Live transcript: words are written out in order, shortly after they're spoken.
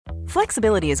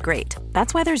Flexibility is great.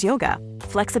 That's why there's yoga.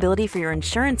 Flexibility for your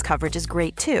insurance coverage is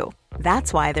great too.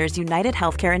 That's why there's United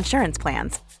Healthcare Insurance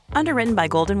Plans. Underwritten by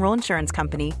Golden Rule Insurance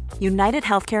Company, United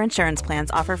Healthcare Insurance Plans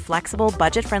offer flexible,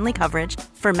 budget-friendly coverage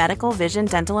for medical, vision,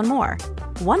 dental, and more.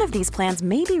 One of these plans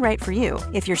may be right for you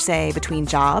if you're, say, between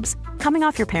jobs, coming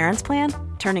off your parents' plan,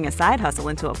 turning a side hustle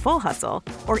into a full hustle,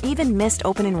 or even missed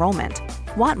open enrollment.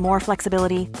 Want more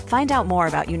flexibility? Find out more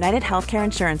about United Healthcare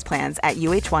Insurance Plans at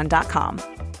uh1.com.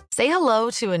 Say hello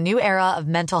to a new era of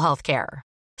mental health care.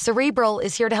 Cerebral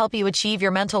is here to help you achieve your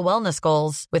mental wellness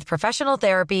goals with professional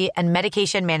therapy and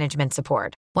medication management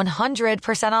support.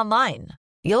 100% online.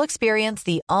 You'll experience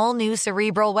the all-new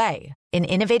Cerebral Way, an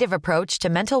innovative approach to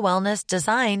mental wellness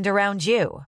designed around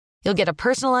you. You'll get a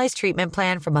personalized treatment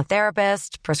plan from a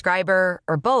therapist, prescriber,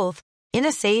 or both in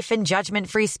a safe and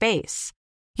judgment-free space.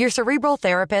 Your Cerebral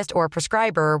therapist or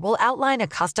prescriber will outline a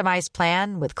customized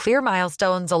plan with clear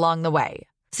milestones along the way,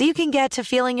 so you can get to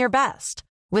feeling your best.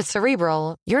 With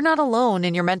Cerebral, you're not alone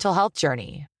in your mental health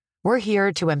journey. We're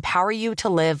here to empower you to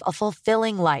live a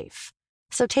fulfilling life.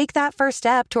 So take that first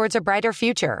step towards a brighter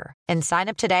future and sign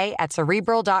up today at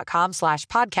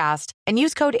Cerebral.com/podcast and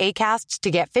use code ACAST to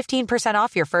get 15%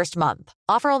 off your first month.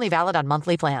 Offer only valid on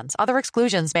monthly plans. Other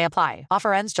exclusions may apply.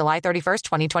 Offer ends July 31st,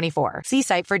 2024. See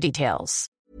site for details.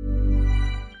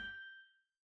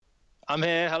 I'm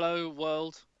here. Hello,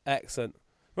 world. Excellent.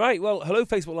 Right, well, hello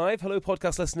Facebook Live, hello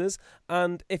podcast listeners,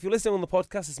 and if you're listening on the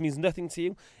podcast, this means nothing to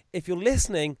you. If you're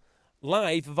listening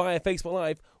live via Facebook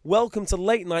Live, welcome to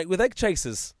Late Night with Egg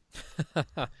Chasers.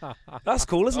 That's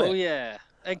cool, isn't it? Oh yeah,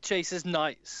 Egg Chasers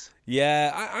nights.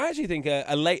 Yeah, I actually think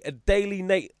a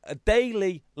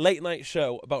daily late night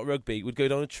show about rugby would go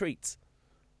down a treat.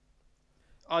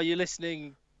 Are you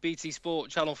listening? BT Sport,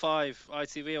 Channel 5,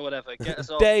 ITV or whatever. Get us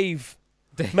on. Dave.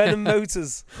 Men and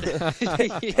Motors.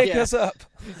 Pick us up.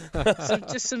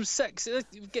 Just some sexy.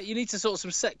 You need to sort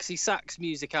some sexy sax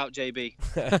music out, JB.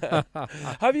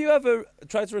 Have you ever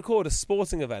tried to record a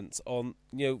sporting event on?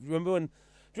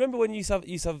 Remember when you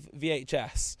used to have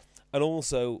VHS, and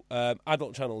also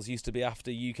adult channels used to be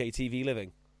after UK TV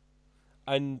Living,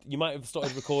 and you might have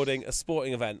started recording a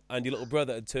sporting event, and your little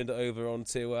brother had turned it over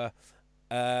onto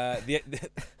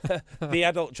the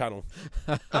adult channel.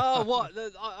 Oh, what?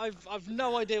 I've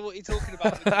no idea what you're talking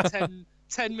about. With the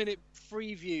 10-minute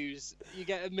previews you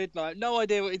get at midnight. No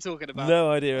idea what you're talking about.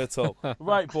 No idea at all.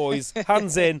 Right, boys,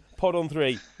 hands in. Pod on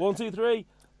 3. 1, 2, 3.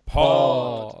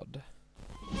 Pod.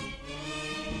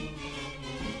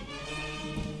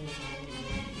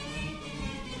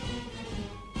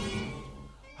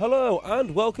 Hello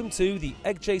and welcome to the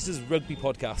Egg Chasers Rugby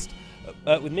Podcast.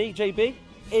 With me, JB.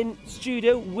 In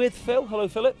studio with Phil. Hello,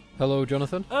 Philip. Hello,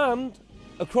 Jonathan. And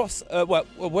across,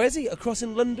 where is he? Across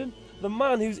in London, the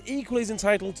man who's equally as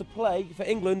entitled to play for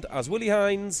England as Willie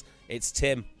Hines. It's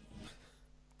Tim.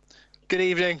 Good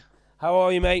evening. How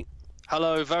are you, mate?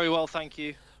 Hello, very well, thank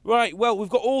you. Right, well, we've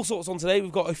got all sorts on today. We've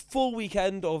got a full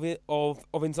weekend of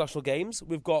international games.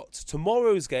 We've got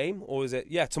tomorrow's game, or is it?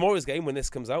 Yeah, tomorrow's game when this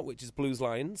comes out, which is Blues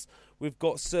Lions. We've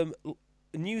got some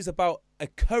news about a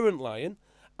current Lion,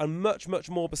 and much, much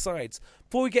more besides.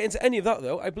 Before we get into any of that,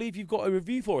 though, I believe you've got a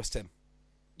review for us, Tim.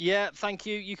 Yeah, thank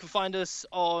you. You can find us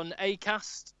on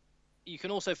Acast. You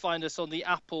can also find us on the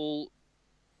Apple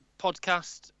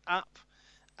podcast app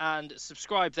and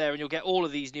subscribe there, and you'll get all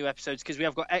of these new episodes because we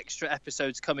have got extra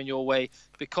episodes coming your way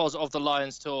because of the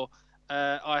Lions tour.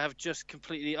 I have just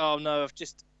completely... Oh, no, I've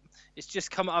just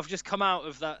come out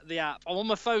of the app. I'm on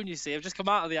my phone, you see. I've just come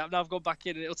out of the app. Now I've gone back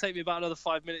in, and it'll take me about another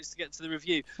 5 minutes to get to the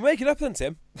review. Make it up then,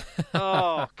 Tim.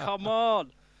 Oh, come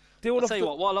on. I'll tell you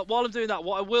what, while I'm doing that,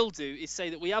 what I will do is say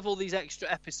that we have all these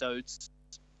extra episodes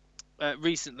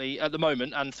recently, at the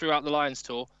moment, and throughout the Lions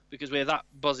tour, because we're that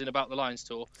buzzing about the Lions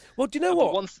tour. Well, do you know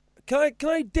what? Can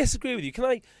I disagree with you? Can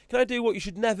I do what you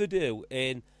should never do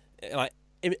in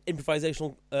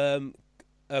improvisational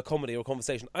comedy or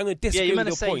conversation? I'm going to disagree with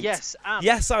your point. Yes, and.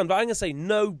 Yes, and, but I'm going to say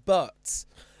no, but.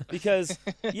 Because,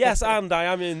 yes, and I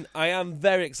am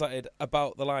very excited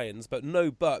about the Lions, but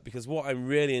no, but, because what I'm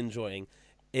really enjoying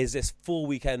is this full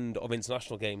weekend of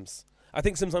international games. I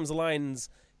think sometimes the Lions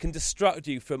can distract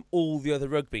you from all the other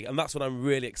rugby, and that's what I'm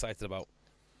really excited about.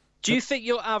 Do you think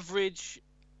your average,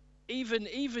 even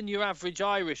your average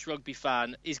Irish rugby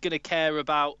fan, is going to care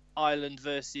about Ireland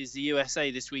versus the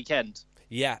USA this weekend?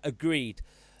 Yeah, agreed.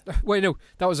 Wait, no,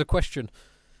 that was a question.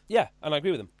 Yeah, and I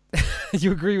agree with them.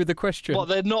 You agree with the question? What,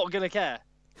 they're not going to care?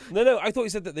 No, I thought you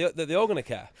said that they are going to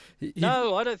care.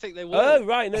 No, I don't think they will. Oh,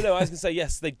 right, no, I was going to say,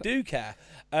 yes, they do care.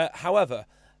 However,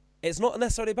 it's not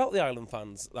necessarily about the Ireland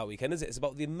fans that weekend, is it? It's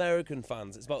about the American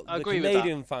fans. It's about the agree with that.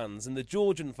 Canadian fans and the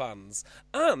Georgian fans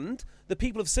and the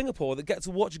people of Singapore that get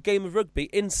to watch a game of rugby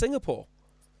in Singapore.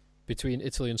 Between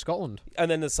Italy and Scotland. And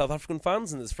then there's South African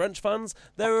fans and there's French fans.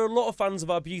 There are a lot of fans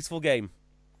of our beautiful game.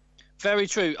 Very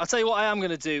true. I'll tell you what I am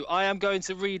going to do. I am going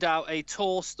to read out a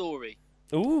tour story.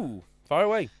 Ooh, far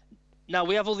away. Now,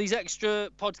 we have all these extra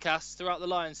podcasts throughout the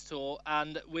Lions Tour,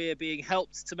 and we're being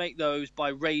helped to make those by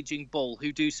Raging Bull,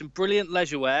 who do some brilliant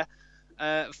leisure wear.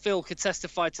 Phil could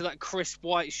testify to that crisp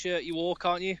white shirt you wore,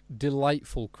 can't you?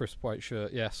 Delightful crisp white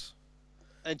shirt, yes.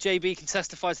 And JB can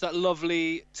testify to that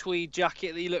lovely tweed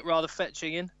jacket that you look rather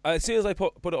fetching in. As soon as I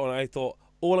put it on, I thought,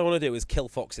 all I want to do is kill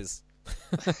foxes.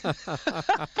 Don't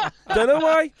know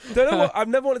why. I've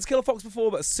never wanted to kill a fox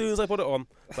before, but as soon as I put it on,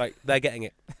 like, they're getting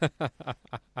it.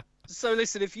 So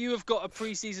listen, if you have got a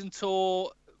pre-season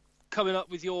tour coming up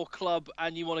with your club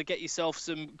and you want to get yourself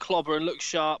some clobber and look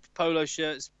sharp, polo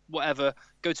shirts, whatever,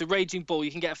 go to Raging Bull.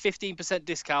 You can get a 15%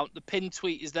 discount. The pinned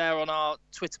tweet is there on our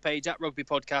Twitter page at Rugby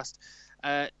Podcast.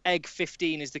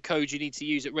 Egg15 is the code you need to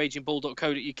use at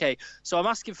ragingbull.co.uk. So I'm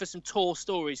asking for some tour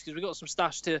stories because we've got some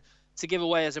stash to give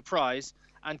away as a prize.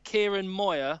 And Kieran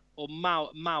Moyer, or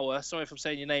Mauer, sorry if I'm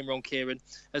saying your name wrong, Kieran,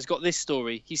 has got this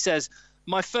story. He says,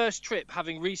 my first trip,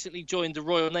 having recently joined the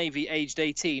Royal Navy aged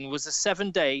 18, was a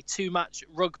 7-day, 2-match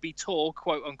rugby tour,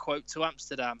 quote-unquote, to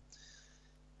Amsterdam.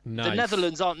 Nice. The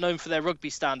Netherlands aren't known for their rugby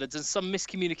standards, and some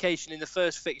miscommunication in the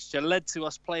first fixture led to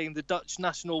us playing the Dutch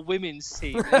national women's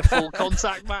team in a full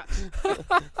contact match.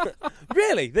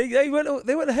 Really? They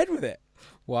went ahead with it?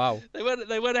 Wow. They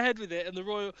went ahead with it,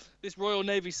 and this Royal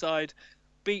Navy side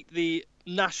beat the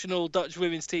national Dutch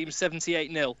women's team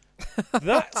 78-0.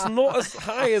 That's not as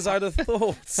high as I'd have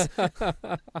thought.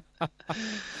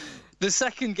 The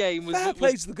second game was... Fair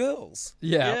play to the girls.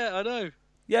 Yeah, I know.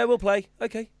 Yeah, we'll play.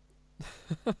 Okay.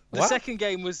 The second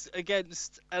game was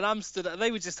against an Amsterdam. They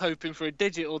were just hoping for a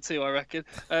digit or two, I reckon.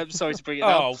 Sorry to bring it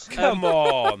down. Oh, come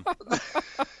on.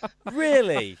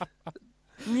 Really?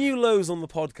 New lows on the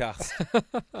podcast.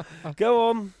 Go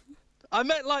on. I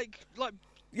meant like...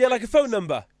 Yeah, like a phone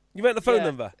number. You meant a phone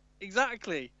number.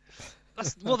 Exactly.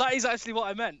 That is actually what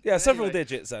I meant. Yeah, several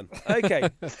digits then. Okay.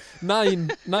 Nine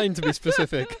to be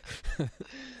specific.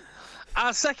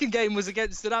 Our second game was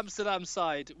against an Amsterdam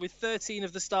side with 13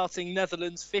 of the starting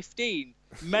Netherlands 15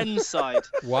 men's side.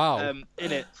 Wow.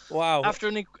 In it. Wow. After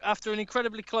an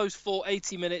incredibly close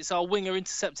 80 minutes, our winger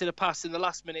intercepted a pass in the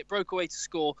last minute, broke away to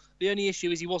score. The only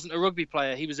issue is he wasn't a rugby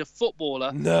player. He was a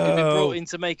footballer who'd been brought in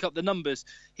to make up the numbers.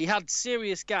 He had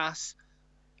serious gas,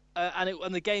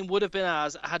 and the game would have been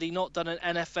ours had he not done an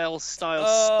NFL-style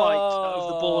spike of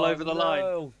the ball over the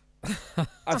line.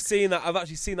 I've seen that. I've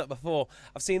actually seen that before.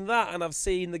 I've seen that, and I've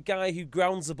seen the guy who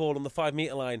grounds the ball on the 5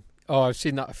 metre line. Oh, I've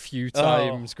seen that a few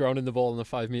times, grounding the ball on the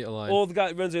 5 metre line. Or the guy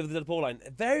that runs over the dead ball line.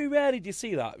 Very rarely do you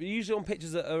see that. Usually on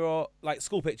pitches that are like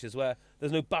school pitches where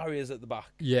there's no barriers at the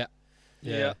back. Yeah.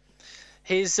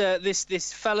 His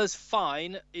this fella's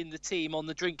fine in the team on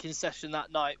the drinking session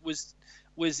that night was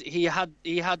he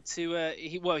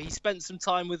spent some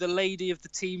time with a lady of the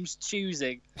team's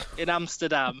choosing in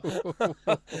Amsterdam.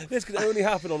 This could only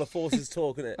happen on a Forces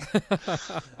tour, couldn't it?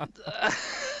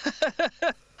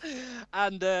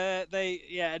 And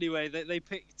they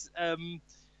picked I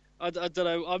don't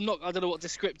know. I don't know what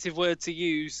descriptive word to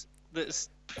use that's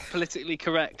politically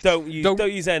correct. Don't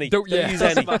use any. Don't use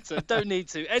any. Doesn't matter. Don't need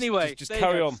to. Anyway, just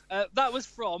carry on. That was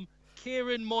from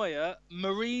Kieran Moyer,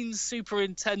 Marine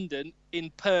Superintendent in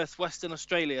Perth, Western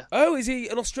Australia. Oh, is he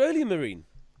an Australian Marine?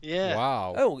 Yeah.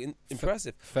 Wow. Oh,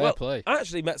 impressive. Fair play. I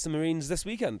actually met some Marines this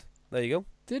weekend. There you go.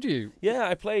 Did you? Yeah,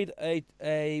 I played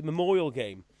a memorial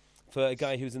game for a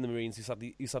guy who was in the Marines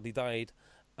who sadly died,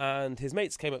 and his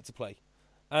mates came up to play.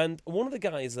 And one of the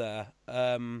guys there,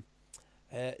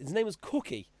 his name was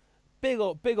Cookie, big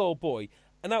old boy.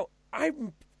 And now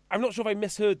I'm not sure if I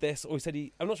misheard this, or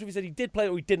I'm not sure if he said he did play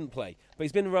or he didn't play, but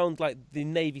he's been around like the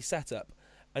Navy setup,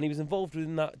 and he was involved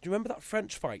in that. Do you remember that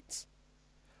French fight?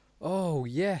 Oh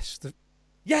yes.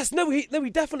 Yes, no, he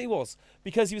definitely was,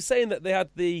 because he was saying that they had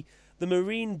the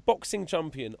Marine boxing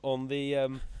champion on the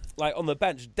on the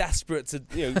bench, desperate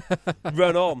to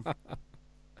run on.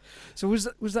 So was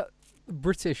that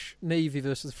British Navy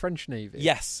versus French Navy?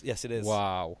 Yes, it is.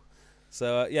 Wow.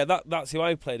 So that's who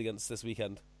I played against this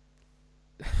weekend.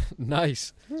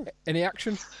 Nice. Any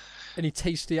action? Any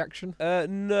tasty action?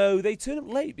 No, they turned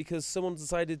up late because someone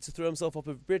decided to throw himself off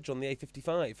a bridge on the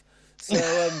A55. So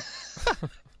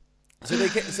So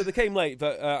they came late,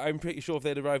 but I'm pretty sure if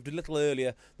they'd arrived a little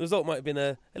earlier, the result might have been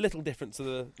a little different to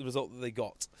the result that they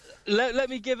got. Let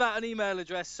me give out an email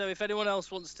address, so if anyone else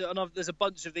wants to, and there's a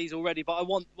bunch of these already, but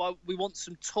we want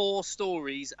some tour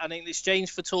stories, and in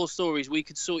exchange for tour stories, we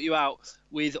could sort you out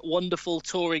with wonderful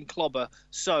touring clobber.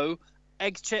 So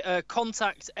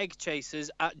contact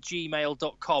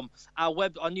eggchasers@gmail.com. Our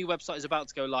new website is about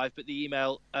to go live, but the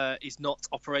email is not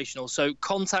operational. So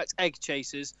contact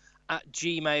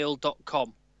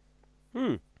eggchasers@gmail.com.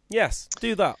 Yes,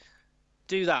 do that.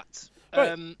 Do that.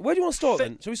 Right, where do you want to start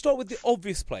then? Shall we start with the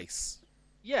obvious place?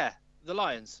 Yeah, the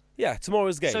Lions. Yeah,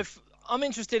 tomorrow's game. So I'm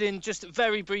interested in, just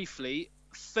very briefly,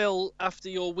 Phil, after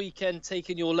your weekend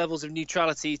taking your levels of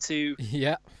neutrality to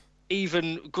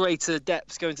even greater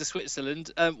depths going to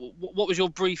Switzerland, what was your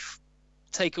brief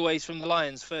takeaways from the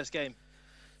Lions' first game?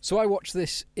 So I watched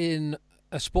this in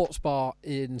a sports bar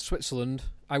in Switzerland.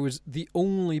 I was the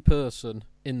only person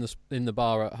in the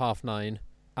bar at 9:30,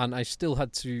 and I still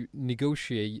had to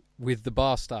negotiate with the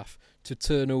bar staff to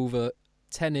turn over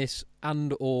tennis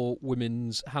and or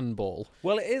women's handball.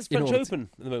 Well, it is French Open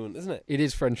at the moment, isn't it? It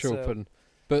is French Open,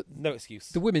 but no excuse.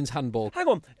 The women's handball. Hang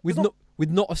on, with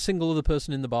not a single other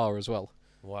person in the bar as well.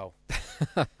 Wow.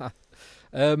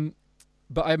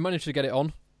 But I managed to get it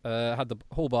on. I had the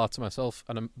whole bar to myself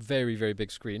and a very, very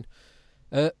big screen.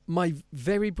 My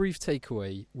very brief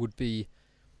takeaway would be,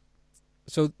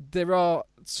 so there are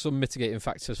some mitigating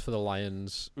factors for the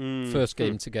Lions. First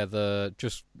game together,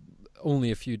 just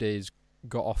only a few days,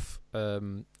 got off a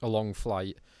long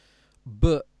flight.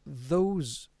 But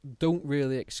those don't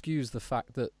really excuse the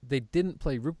fact that they didn't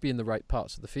play rugby in the right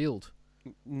parts of the field.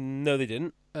 No, they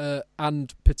didn't.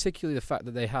 And particularly the fact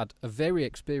that they had a very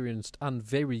experienced and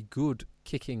very good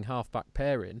kicking half-back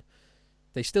pairing.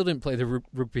 They still didn't play the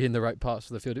rugby in the right parts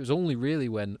of the field. It was only really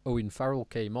when Owen Farrell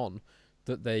came on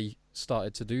that they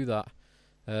started to do that.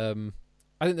 I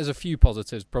think there's a few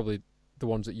positives, probably the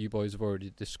ones that you boys have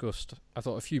already discussed. I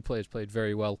thought a few players played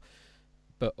very well,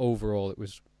 but overall it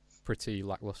was pretty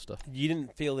lacklustre. You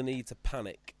didn't feel the need to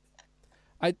panic?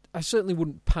 I certainly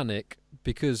wouldn't panic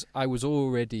because I was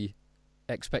already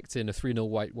expecting a 3-0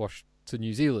 whitewash to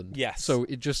New Zealand. Yes. So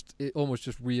it almost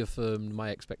just reaffirmed my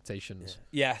expectations.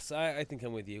 Yeah. Yes, I think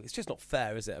I'm with you. It's just not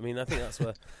fair, is it? I mean, I think that's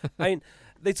where... I mean,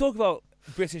 they talk about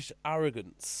British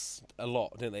arrogance a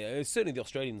lot, don't they? Certainly the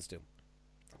Australians do.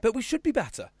 But we should be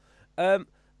better.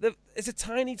 It's a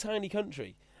tiny, tiny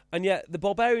country. And yet the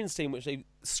Barbarians team, which they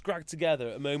scragged together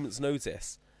at a moment's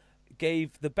notice,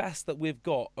 gave the best that we've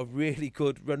got a really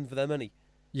good run for their money.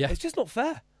 Yeah. It's just not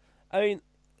fair. I mean,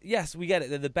 yes, we get it.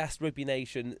 They're the best rugby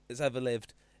nation that's ever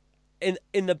lived.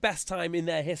 In the best time in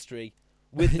their history,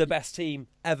 with the best team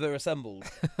ever assembled.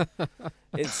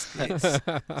 It's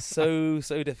so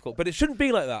difficult. But it shouldn't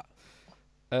be like that.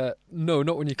 No,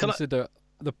 not when you consider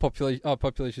our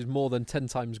population is more than 10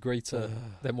 times greater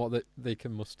than what they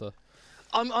can muster.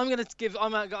 I'm going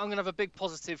to have a big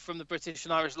positive from the British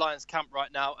and Irish Lions camp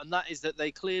right now, and that is that they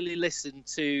clearly listen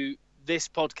to this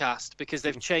podcast because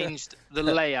they've changed the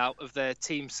layout of their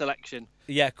team selection.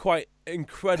 Yeah, quite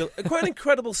incredible. Quite an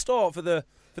incredible start for the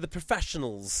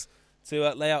professionals to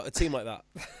lay out a team like that.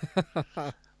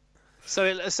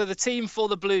 So the team for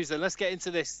the Blues. Then let's get into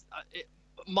this.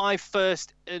 My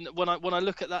first, when I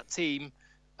look at that team.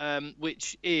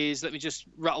 Which is, let me just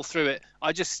rattle through it.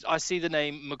 I see the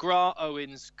name McGrath,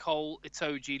 Owens, Cole,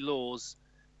 Itoje, Laws.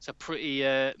 It's a pretty.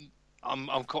 I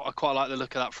quite like the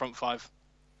look of that front five.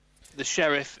 The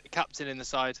Sheriff captain in the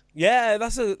side. Yeah,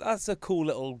 that's a cool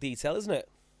little detail, isn't it?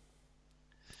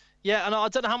 Yeah, and I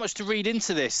don't know how much to read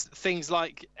into this. Things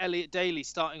like Elliot Daly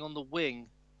starting on the wing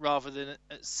rather than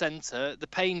at centre. The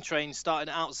Payne train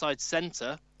starting outside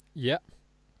centre. Yeah.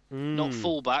 Not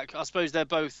fullback. I suppose they're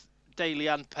both. Daly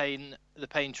and Payne, the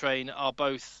Payne train, are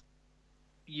both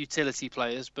utility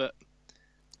players, but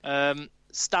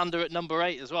Stander at number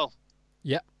 8 as well.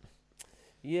 Yeah.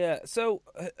 Yeah, so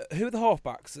who are the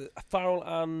halfbacks? Farrell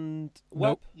and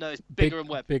Webb? No, it's Bigger and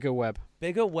Webb. Bigger Webb.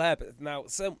 Bigger Webb. Now,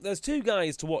 so there's two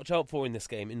guys to watch out for in this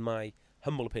game, in my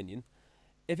humble opinion.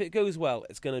 If it goes well,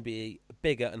 it's going to be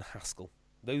Bigger and Haskell.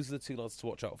 Those are the two lads to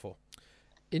watch out for.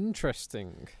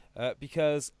 Interesting.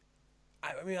 Because...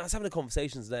 I mean, I was having a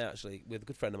conversation today, actually, with a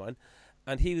good friend of mine,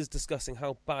 and he was discussing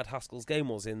how bad Haskell's game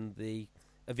was in the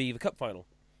Aviva Cup final.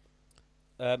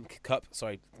 The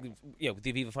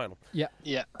Aviva final. Yeah.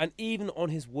 Yeah. And even on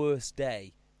his worst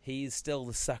day, he is still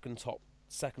the second top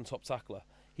tackler.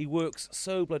 He works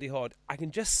so bloody hard. I can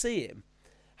just see him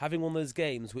having one of those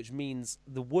games, which means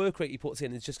the work rate he puts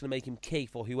in is just going to make him key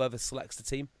for whoever selects the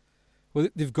team. Well,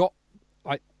 they've got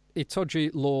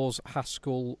Itoje, Laws,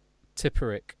 Haskell,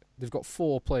 Tipperick. they've got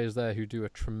 4 players there who do a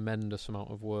tremendous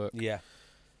amount of work. Yeah.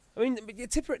 I mean,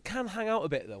 Tipperick can hang out a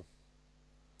bit, though.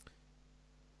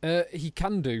 He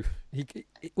can do.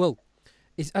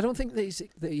 I don't think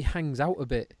that he hangs out a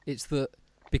bit. It's that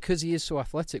because he is so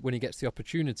athletic, when he gets the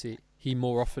opportunity, he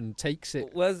more often takes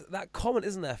it. Well, there's that comment,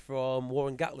 isn't there, from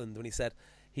Warren Gatland when he said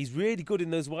he's really good in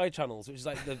those wide channels, which is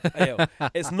like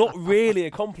it's not really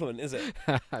a compliment, is it?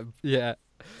 Yeah,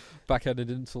 backhanded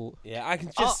insult. Yeah, I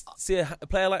can just see a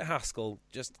player like Haskell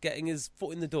just getting his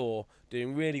foot in the door,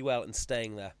 doing really well, and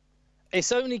staying there.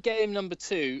 It's only game number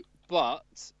 2, but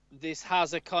this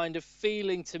has a kind of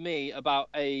feeling to me about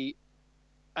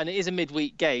and it is a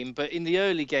midweek game, but in the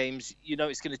early games,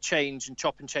 it's going to change and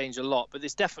chop and change a lot. But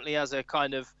this definitely has a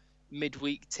kind of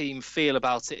midweek team feel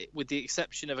about it, with the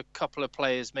exception of a couple of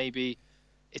players, maybe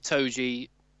Itoje,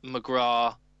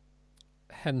 McGrath,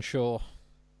 Henshaw.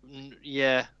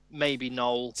 Yeah, maybe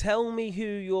Noel. Tell me who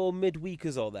your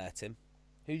midweekers are there, Tim.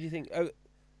 Who do you think?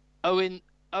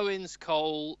 Owens,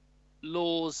 Cole,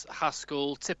 Laws,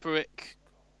 Haskell, Tipperick,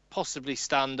 possibly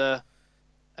Stander,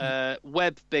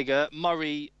 Webb, Bigger,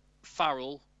 Murray,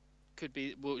 Farrell, could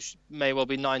be, which may well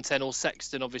be 9-10, or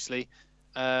Sexton, obviously.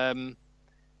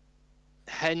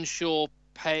 Henshaw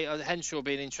will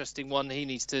be an interesting one. He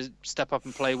needs to step up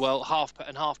and play well.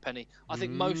 Halfpenny. I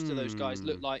think most of those guys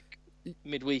look like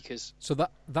midweekers. So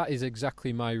that is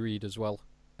exactly my read as well.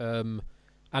 And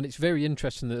it's very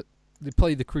interesting that they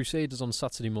play the Crusaders on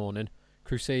Saturday morning.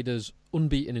 Crusaders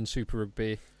unbeaten in Super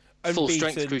Rugby.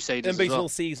 Full-strength Crusaders unbeaten as well. all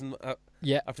season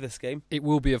after this game. It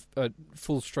will be a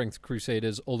full-strength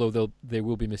Crusaders, although they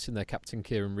will be missing their captain,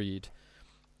 Kieran Reid.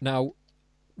 Now,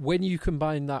 when you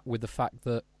combine that with the fact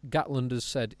that Gatland has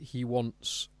said he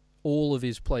wants all of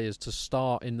his players to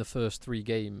start in the first 3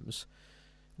 games,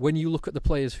 when you look at the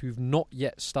players who've not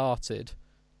yet started,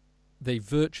 they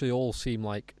virtually all seem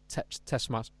like test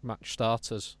match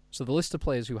starters. So the list of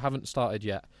players who haven't started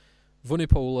yet: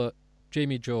 Vunipola,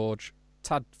 Jamie George,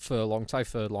 Ty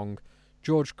Furlong,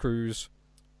 George Cruz,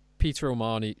 Peter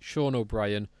O'Mahony, Sean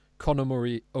O'Brien, Conor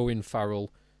Murray, Owen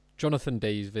Farrell, Jonathan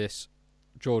Davis,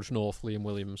 George North, Liam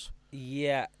Williams.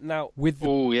 Yeah. Now,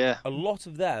 a lot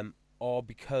of them are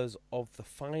because of the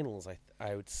finals,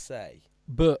 I would say.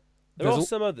 But there are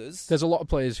some others. There's a lot of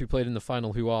players who played in the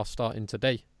final who are starting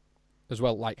today as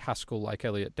well, like Haskell, like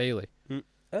Elliot Daly.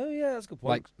 Oh, yeah, that's a good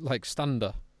point. Like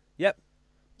Stander. Yep.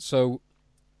 So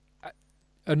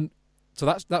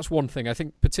that's one thing. I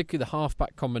think particularly the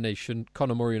halfback combination,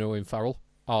 Conor Murray and Owen Farrell,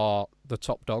 are the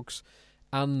top dogs,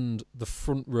 and the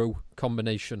front row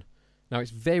combination. Now,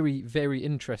 it's very, very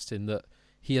interesting that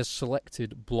he has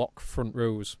selected block front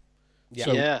rows.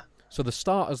 Yeah. So the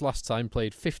starters last time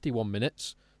played 51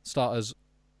 minutes. Starters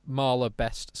Marler,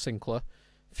 Best, Sinclair.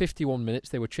 51 minutes.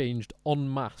 They were changed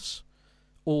en masse.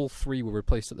 All 3 were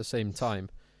replaced at the same time.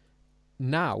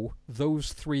 Now,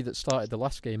 those 3 that started the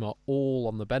last game are all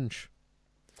on the bench.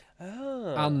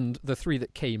 Oh. And the 3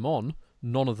 that came on,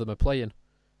 none of them are playing.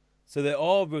 So they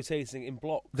are rotating in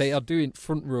blocks. They are doing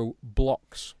front row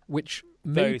blocks, which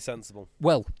very sensible.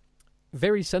 Well,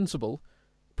 very sensible,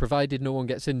 provided no one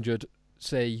gets injured,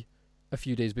 say, a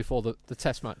few days before the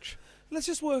test match. Let's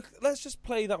just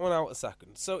play that one out a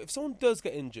second. So if someone does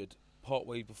get injured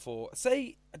partway before,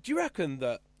 do you reckon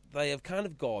that they have kind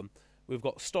of gone, we've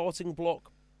got starting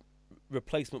block,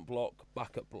 replacement block,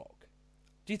 backup block?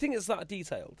 Do you think it's that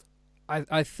detailed?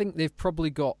 I think they've probably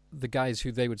got the guys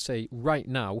who they would say right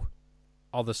now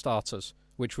are the starters,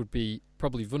 which would be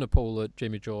probably Vunipola,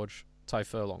 Jamie George, Ty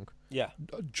Furlong. Yeah.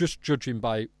 Just judging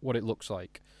by what it looks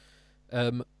like.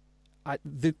 The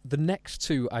next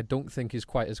 2 I don't think is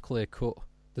quite as clear cut.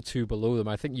 The 2 below them.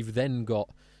 I think you've then got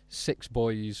 6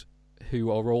 boys who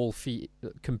are all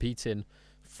competing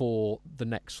for the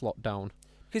next slot down.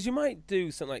 Because you might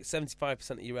do something like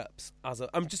 75% of your reps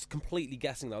I'm just completely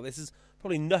guessing now. This is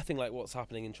probably nothing like what's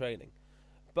happening in training.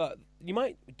 But you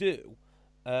might do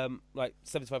like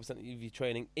 75% of your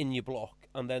training in your block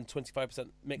and then 25%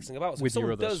 mixing about. So if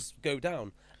someone does go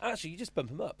down, actually you just bump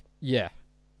them up. Yeah.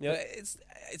 It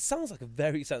sounds like a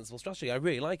very sensible strategy. I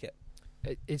really like it.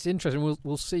 It's interesting.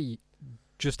 We'll see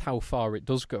just how far it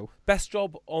does go. Best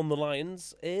job on the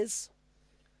Lions is?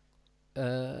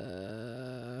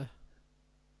 It's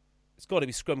got to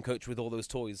be scrum coach with all those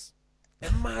toys.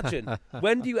 Imagine.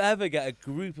 When do you ever get a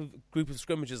group of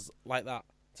scrummagers like that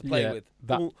to play with?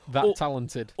 That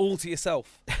talented. All to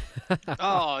yourself.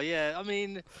 Oh, yeah. I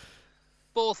mean,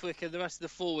 Borthwick and the rest of the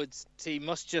forwards team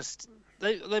must just...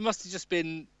 They must have just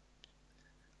been...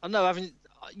 I don't know,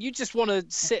 you just want to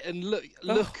sit and look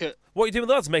at... What are you doing with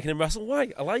the lads? Making them wrestle?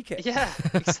 Why? I like it. Yeah,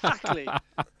 exactly.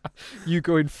 You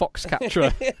going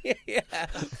Foxcatcher. Yeah,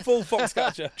 full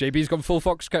Foxcatcher. JB's gone full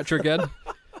Foxcatcher again.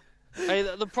 Hey,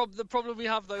 the problem we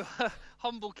have though,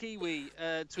 Humble Kiwi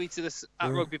tweeted us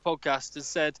at Rugby Podcast and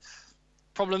said,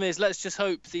 problem is, let's just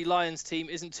hope the Lions team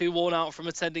isn't too worn out from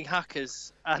attending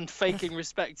Hackers and faking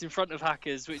respect in front of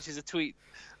Hackers, which is a tweet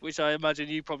which I imagine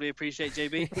you probably appreciate,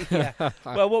 JB. Yeah.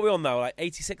 Well, what are we on now? Like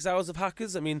 86 hours of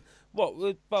Hackers? I mean, what?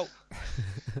 We're about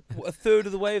a third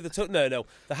of the way of the... No.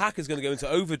 The Hackers going to go into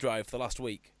overdrive for the last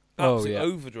week. Absolute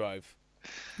overdrive.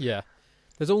 Yeah.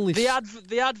 There's only... The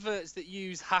adverts that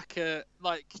use Hacker,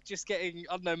 like just getting,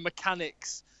 I don't know,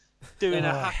 mechanics doing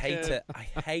a Hacker... I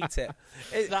hate it.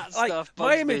 That like, stuff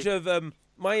my bugs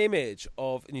me. image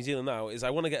of New Zealand now is I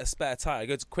want to get a spare tyre, I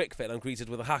go to Quick Fit and I'm greeted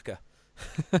with a Hacker.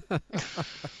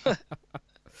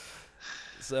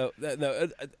 So no,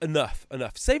 enough.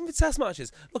 Save them for test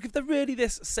matches. Look, if they're really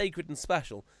this sacred and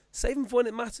special, save them for when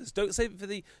it matters. Don't save it for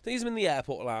don't use them in the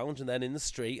airport lounge and then in the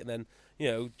street and then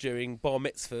during bar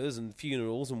mitzvahs and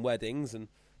funerals and weddings and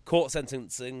court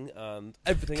sentencing and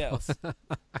everything else.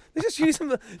 They just use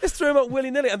them, just throw them out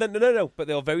willy nilly, and then no. But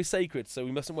they are very sacred, so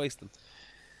we mustn't waste them.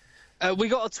 We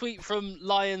got a tweet from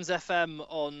Lions FM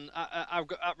on at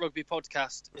Rugby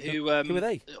Podcast, who are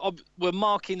they? Were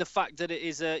marking the fact that it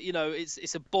is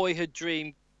it's a boyhood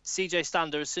dream. CJ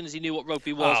Stander, as soon as he knew what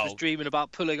rugby was dreaming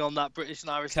about pulling on that British and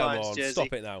Irish Lions jersey.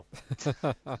 Stop it now.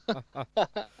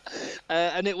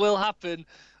 And it will happen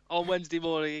on Wednesday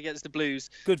morning against the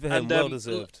Blues. Good for him, well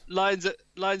deserved. Lions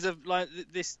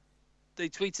this. They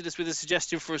tweeted us with a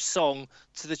suggestion for a song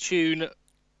to the tune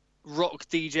 "Rock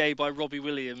DJ" by Robbie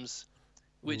Williams,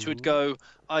 which would go,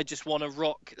 I just want to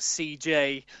rock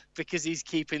CJ because he's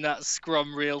keeping that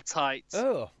scrum real tight.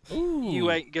 Oh, ooh. You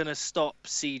ain't gonna stop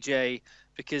CJ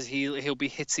because he'll be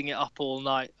hitting it up all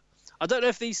night. I don't know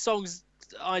if these songs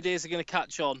ideas are going to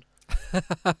catch on.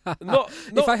 not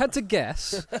if I had to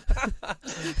guess,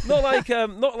 not like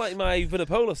my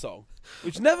Vunipola song,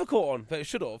 which never caught on, but it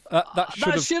should have.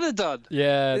 That should have done.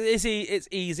 Yeah, it's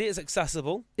easy, it's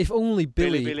accessible. If only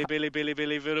Billy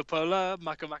Vunipola,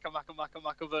 Maka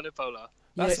Vunipola.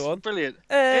 That's the one. Brilliant.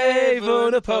 Hey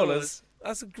Vunipolas.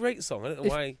 That's a great song. I don't know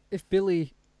why. If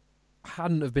Billy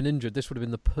hadn't have been injured, this would have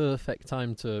been the perfect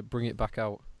time to bring it back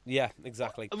out. Yeah,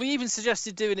 exactly. We even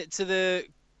suggested doing it to the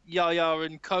Yaya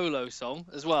and Colo song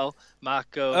as well.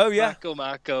 Mako, oh yeah,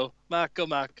 Mako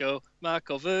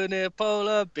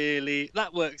Vunipola, Billy.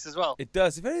 That works as well. It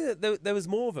does. If only there was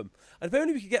more of them, and if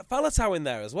only we could get Falatau in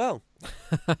there as well.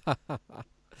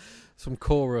 Some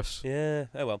chorus. Yeah.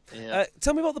 Oh well. Yeah.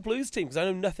 Tell me about the Blues team because I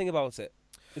know nothing about it.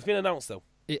 It's been announced though.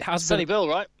 It has Sonny Bill,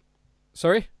 right?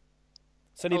 Sorry.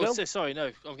 Sonny Bill. Sorry,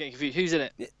 no, I'm getting confused. Who's in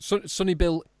it? Yeah. Sonny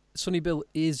Bill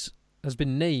has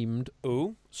been named.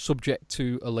 Ooh. Subject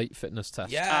to a late fitness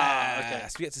test. Yeah. Okay.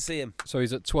 So we get to see him. So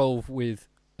he's at 12 with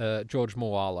George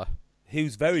Moala,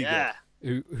 who's very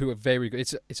good. Who are very good.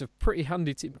 It's a pretty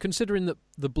handy team considering that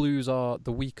the Blues are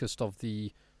the weakest of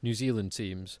the New Zealand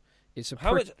teams. It's a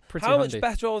pretty how handy. much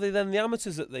better are they than the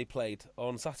amateurs that they played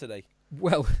on Saturday?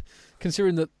 Well,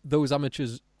 considering that those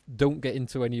amateurs don't get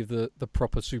into any of the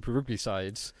proper Super Rugby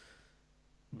sides.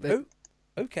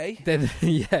 Okay. Then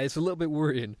it's a little bit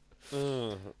worrying.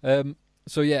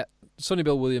 So yeah, Sonny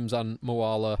Bill Williams and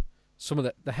Moala. Some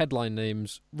of the headline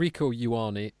names: Rico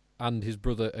Ioane and his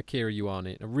brother Akira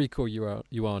Ioane. Now, Rico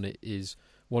Ioane is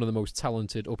one of the most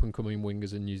talented up and coming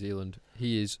wingers in New Zealand.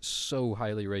 He is so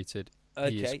highly rated.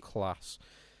 Okay. He is class.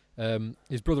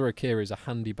 His brother Akira is a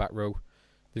handy back row.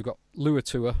 They've got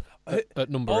Luatua at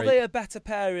number 8. Are they a better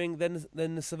pairing than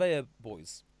the Surveyor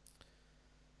boys?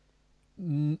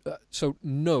 So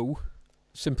no,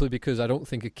 simply because I don't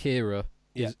think Akira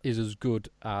is as good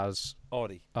as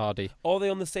Ardy. Are they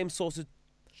on the same sort of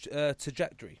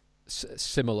trajectory?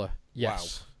 Similar,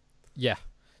 yes. Wow. Yeah,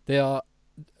 they are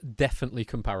definitely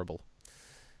comparable.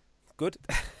 Good.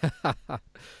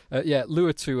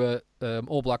 Luatua,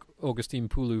 All Black Augustine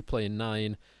Pulu playing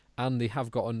 9, and they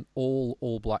have got an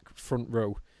all Black front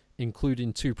row,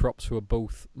 including 2 props who are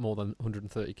both more than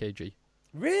 130 kg.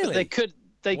 But Really? they could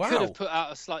have put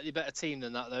out a slightly better team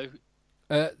than that, though.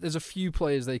 There's a few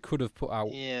players they could have put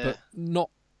out, but not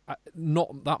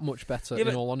that much better,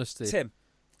 in all honesty. Tim,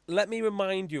 let me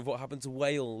remind you of what happened to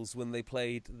Wales when they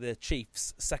played the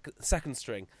Chiefs second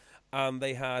string, and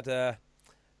they had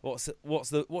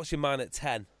what's your man at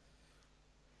 10?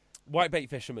 Whitebait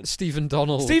fisherman. Stephen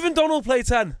Donald. Stephen Donald played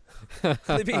 10.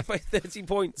 They beat by 30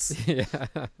 points.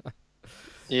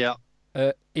 Yeah.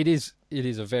 It is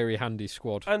a very handy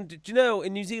squad. And do you know,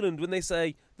 in New Zealand, when they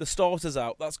say the starter's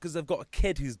out, that's because they've got a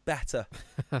kid who's better.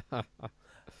 I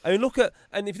mean,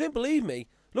 and if you don't believe me,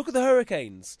 look at the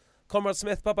Hurricanes. Conrad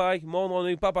Smith, bye bye.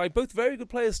 Mornonu, bye bye. Both very good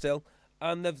players still,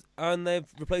 and they've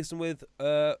replaced them with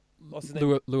what's his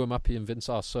name? Lua Mappy and Vince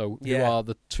Arceau, who are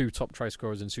the 2 top try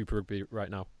scorers in Super Rugby right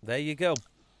now. There you go.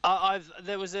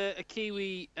 There was a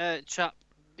Kiwi chap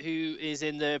who is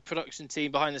in the production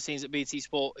team behind the scenes at BT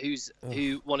Sport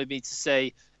who wanted me to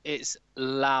say it's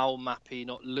Lau Mappy,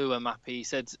 not Lua Mappy. He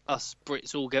said us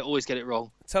Brits always get it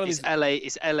wrong. Tell him it's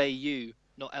it's LAU,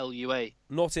 not LUA.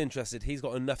 Not interested. He's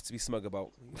got enough to be smug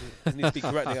about. He needs to be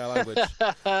correcting our language.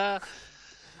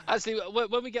 Actually,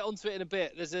 when we get onto it in a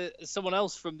bit, there's someone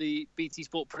else from the BT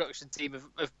Sport production team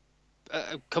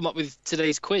have come up with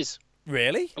today's quiz.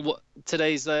 Really?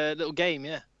 Today's little game,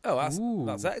 yeah. Oh,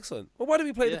 that's excellent. Well, why don't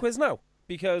we play the quiz now?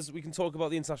 Because we can talk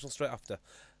about the international straight after.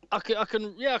 I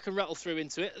can rattle through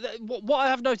into it. What I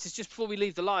have noticed just before we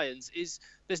leave the Lions is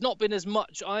there's not been as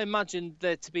much. I imagined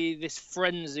there to be this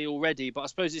frenzy already, but I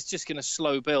suppose it's just going to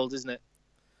slow build, isn't it?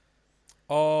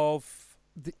 Of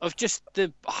just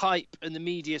the hype and the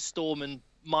media storm and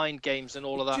mind games and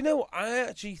all of that. Do you know, I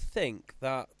actually think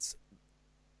that,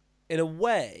 in a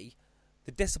way,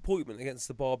 the disappointment against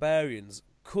the Barbarians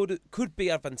could be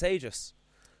advantageous.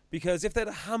 Because if they'd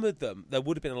hammered them, there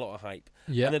would have been a lot of hype.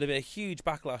 Yeah. And there'd have been a huge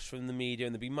backlash from the media,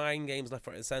 and there'd be mind games left,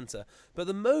 right and centre. But at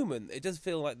the moment, it does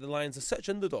feel like the Lions are such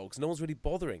underdogs, no one's really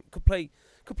bothering. Could play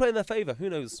in their favour, who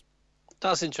knows?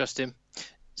 That's interesting.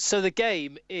 So the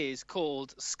game is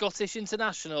called Scottish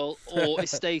International or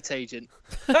Estate Agent.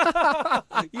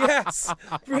 Yes,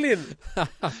 brilliant.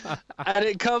 And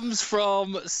it comes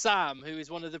from Sam, who is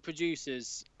one of the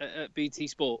producers at BT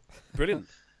Sport. Brilliant.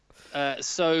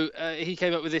 So he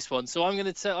came up with this one. So I'm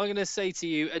going to say to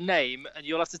you a name, and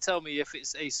you'll have to tell me if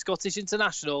it's a Scottish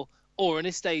International or an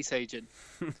estate agent.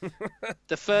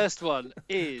 The first one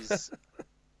is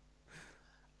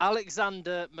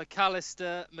Alexander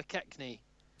McAllister McKechnie.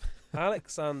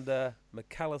 Alexander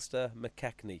McAllister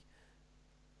McKechnie.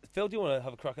 Phil, do you want to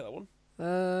have a crack at that one?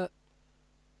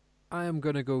 I am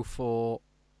going to go for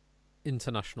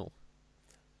international.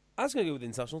 I was going to go with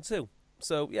international too.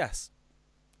 So, yes,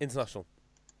 international.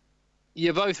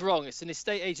 You're both wrong. It's an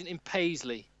estate agent in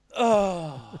Paisley.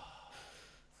 Oh.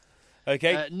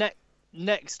 Okay.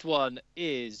 Next one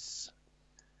is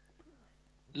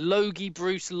Logie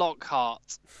Bruce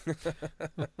Lockhart.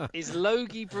 Is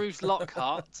Logie Bruce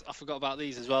Lockhart, I forgot about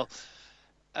these as well,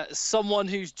 someone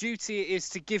whose duty it is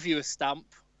to give you a stamp,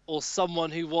 or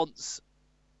someone who wants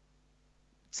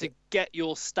to get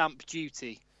your stamp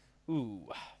duty? Ooh.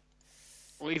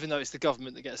 Or even though it's the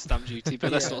government that gets stamp duty,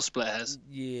 but let's not split hairs.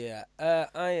 Yeah.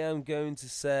 I am going to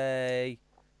say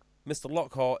Mr.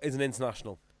 Lockhart is an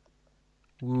international.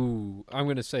 Ooh, I'm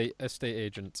going to say estate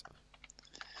agent.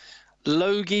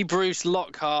 Logie Bruce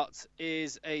Lockhart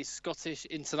is a Scottish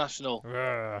international.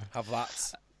 Have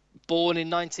that. Born in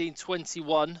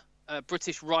 1921,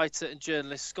 British writer and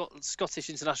journalist,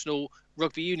 Scottish international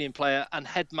rugby union player, and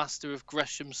headmaster of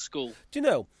Gresham School. Do you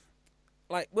know,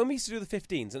 like, when we used to do the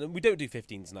 15s, and we don't do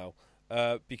 15s now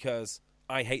because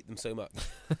I hate them so much.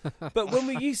 But when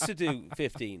we used to do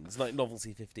 15s, like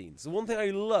novelty 15s, the one thing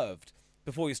I loved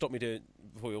before you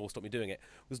all stopped me doing it,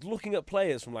 was looking at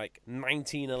players from like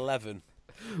 1911.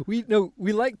 We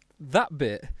liked that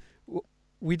bit.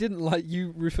 We didn't like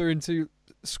you referring to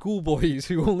schoolboys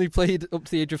who only played up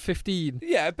to the age of 15.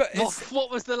 Yeah, but what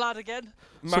was the lad again?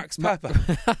 Max Pepper.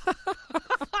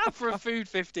 For a food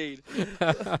 15.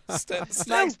 Still,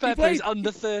 Max Pepper is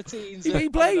under 13. He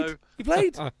played.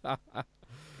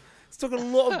 It's took a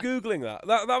lot of Googling that.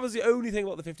 That was the only thing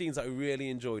about the 15s that I really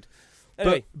enjoyed.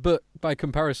 Anyway. But by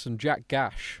comparison, Jack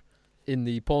Gash in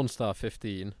the Porn Star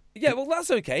 15. Yeah, well,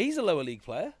 that's okay. He's a lower league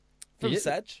player from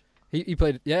Sedge. He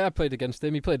played. Yeah, I played against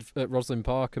him. He played at Roslyn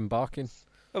Park and Barking.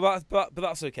 But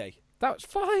that's okay. That's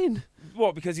fine.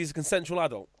 What? Because he's a consensual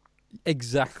adult.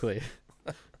 Exactly.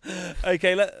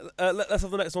 Okay, let's have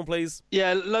the next one, please.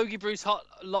 Yeah, Logie Bruce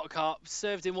Lockhart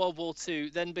served in World War II,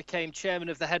 then became chairman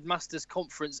of the Headmasters'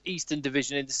 Conference Eastern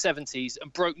Division in the 70s,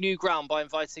 and broke new ground by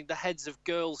inviting the heads of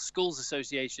Girls' Schools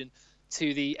Association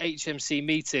to the HMC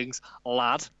meetings.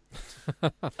 Lad.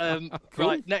 Cool.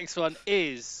 Right, next one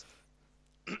is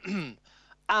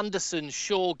Anderson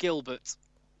Shaw Gilbert.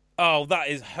 Oh, that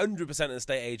is 100% an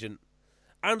estate agent.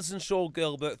 Anderson Shaw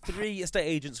Gilbert, 3 estate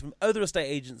agents from other estate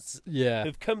agents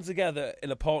who've come together in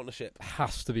a partnership.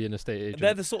 Has to be an estate agent.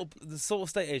 They're the sort of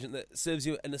estate agent that serves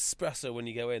you an espresso when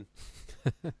you go in.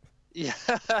 Yeah,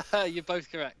 you're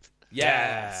both correct.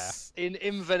 Yes. In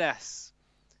Inverness.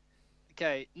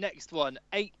 Okay, next one.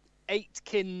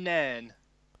 Aitken Nairn.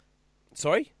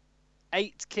 Sorry?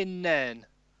 Aitken Nairn.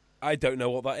 I don't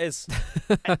know what that is.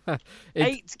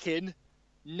 Aitken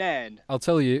Nairn. I'll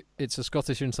tell you, it's a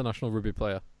Scottish international rugby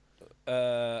player.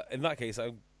 In that case,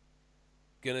 I'm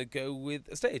going to go with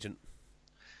estate agent.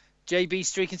 JB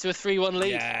streaking to a 3-1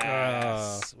 lead.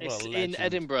 Yes. What It's a in legend.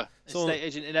 Edinburgh. Estate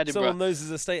agent in Edinburgh. Someone knows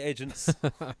his estate agents.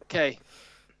 Okay.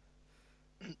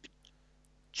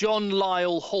 John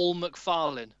Lyle Hall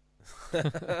McFarlane.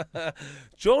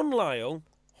 John Lyle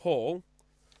Hall.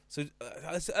 So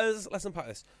let's unpack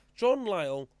this. John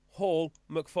Lyle Hall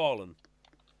McFarlane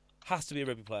has to be a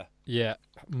rugby player. Yeah,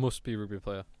 must be a rugby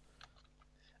player.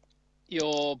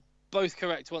 You're both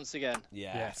correct once again.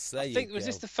 Yes. I think was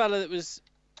this the fella that was?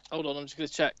 Hold on, I'm just going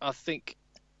to check. I think.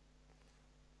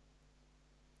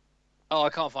 Oh, I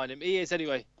can't find him. He is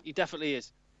anyway. He definitely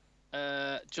is.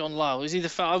 John Lyle. Is he the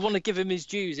fella? I want to give him his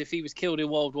dues if he was killed in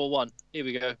World War One. Here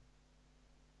we go.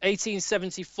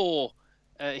 1874.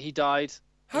 He died.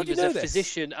 How do you know He was a this?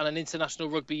 physician and an international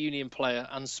rugby union player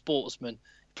and sportsman.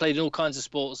 He played in all kinds of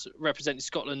sports, represented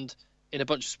Scotland in a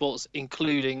bunch of sports,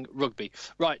 including rugby.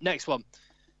 Right, next one.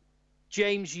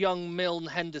 James Young Milne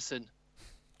Henderson.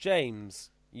 James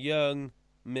Young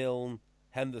Milne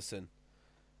Henderson.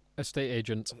 Estate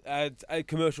agent. A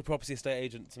commercial property estate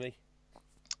agent to me.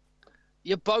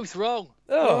 You're both wrong.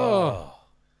 Oh.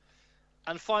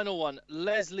 And final one,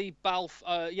 Leslie Balf.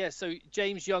 So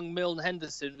James Young Milne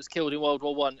Henderson was killed in World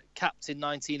War One, capped in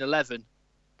 1911.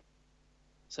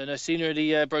 So no sooner had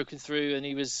he broken through and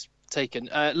he was taken.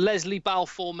 Leslie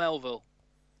Balfour Melville.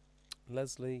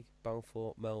 Leslie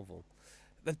Balfour Melville.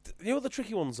 You know what the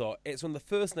tricky ones are? It's when the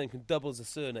first name can double as a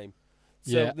surname.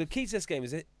 So the key to this game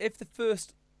is if the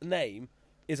first name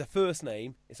is a first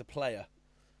name, it's a player.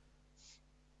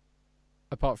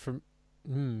 Apart from...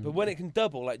 But when it can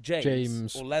double, like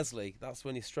James or Leslie, that's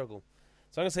when you struggle.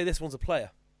 So I'm going to say this one's a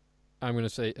player. I'm going to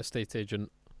say estate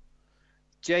agent.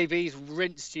 JB's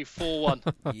rinsed you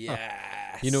 4-1.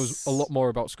 Yes. He knows a lot more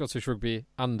about Scottish rugby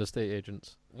and estate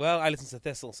agents. Well, I listen to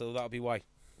Thistle, so that'll be why.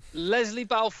 Leslie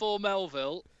Balfour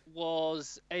Melville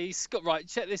was a... Right,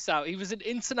 check this out. He was an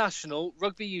international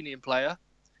rugby union player,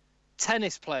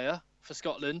 tennis player for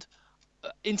Scotland,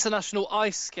 international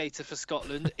ice skater for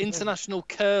Scotland, international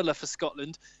curler for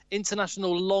Scotland,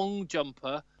 international long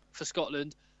jumper for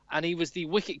Scotland, and he was the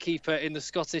wicketkeeper in the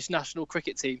Scottish national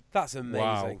cricket team. That's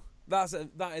amazing. Wow.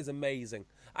 That is amazing.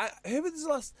 Who's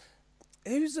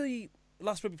the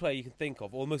last rugby player you can think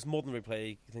of, or the most modern rugby player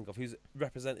you can think of, who's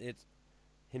represented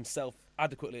himself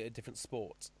adequately at a different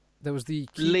sport? There was the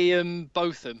Liam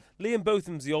Botham. Liam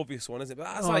Botham's the obvious one, isn't it?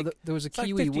 But that's there was a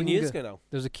Kiwi 15 winger. years ago now.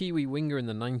 There was a Kiwi winger in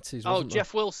the 90s. Oh, Wasn't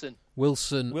Jeff Wilson.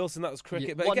 Wilson. That was cricket.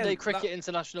 Yeah. But One-day again, cricket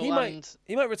international. He and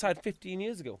might have retired 15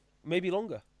 years ago, maybe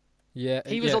longer. Yeah,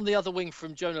 he was on the other wing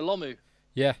from Jonah Lomu.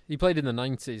 Yeah, he played in the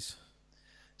 90s.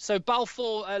 So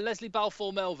Leslie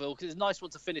Balfour Melville, because it's a nice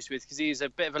one to finish with because he is a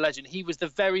bit of a legend. He was the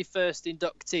very first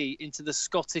inductee into the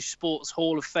Scottish Sports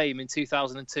Hall of Fame in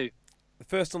 2002. The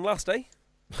first and last, eh?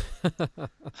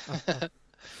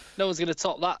 No one's going to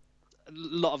top that. A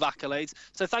lot of accolades.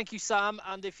 So thank you, Sam.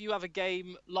 And if you have a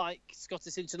game like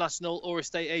Scottish International or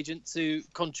Estate Agent to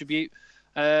contribute,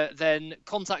 then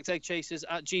contact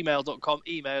eggchasers@gmail.com.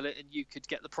 Email it and you could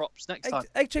get the props next time.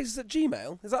 Eggchasers at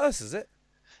Gmail? Is that us, is it?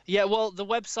 Yeah, well, the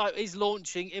website is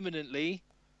launching imminently,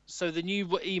 so the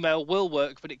new email will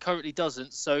work, but it currently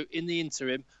doesn't. So in the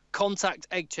interim, contact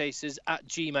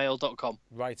eggchasers@gmail.com.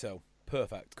 Righto.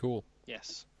 Perfect. Cool.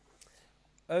 Yes.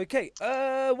 Okay,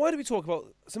 why don't we talk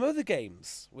about some other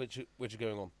games which are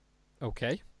going on?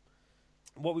 Okay.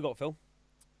 What we got, Phil?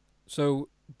 So,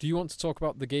 do you want to talk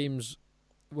about the games?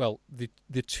 Well, the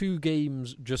two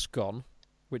games just gone,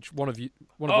 which one of which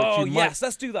you yes,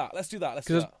 let's do that.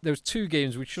 Because there's two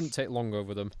games we shouldn't take long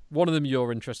over them. One of them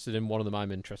you're interested in, one of them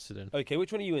I'm interested in. Okay,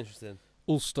 which one are you interested in?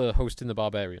 Ulster hosting the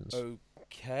Barbarians.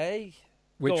 Okay.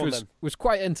 Which was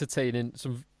quite entertaining.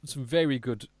 Some very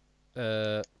good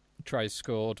tries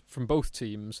scored from both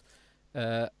teams,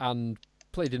 and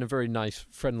played in a very nice,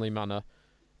 friendly manner,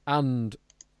 and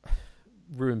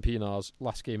ruined Pinar's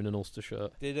last game in an Ulster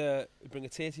shirt. Did it bring a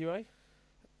tear to your eye?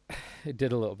 It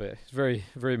did a little bit. It's very,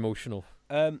 very emotional.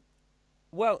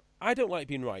 Well, I don't like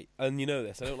being right, and you know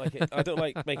this. I don't like it. I don't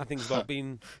like making things about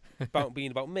being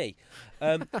about me.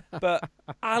 But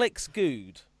Alex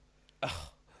Good,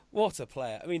 what a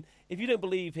player! I mean, if you don't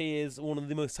believe he is one of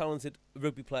the most talented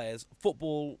rugby players,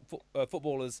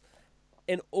 footballers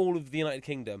in all of the United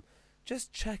Kingdom,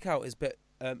 just check out his bit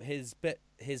of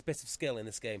skill in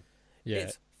this game. Yeah,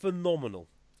 it's phenomenal.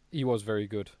 He was very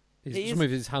good. Some of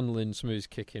his handling, some of his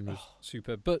kicking was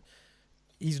superb. But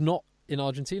he's not in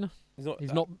Argentina.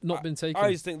 He's not been taken.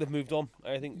 I just think they've moved on.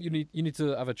 I think you need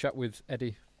to have a chat with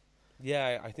Eddie.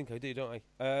 Yeah, I think I do, don't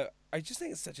I? I just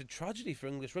think it's such a tragedy for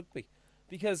English rugby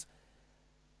because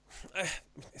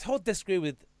it's hard to disagree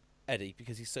with Eddie,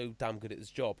 because he's so damn good at his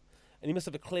job. And he must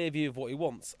have a clear view of what he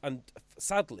wants. And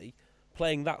sadly,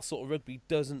 playing that sort of rugby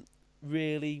doesn't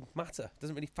really matter,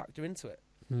 doesn't really factor into it.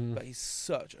 But he's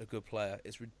such a good player.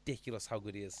 It's ridiculous how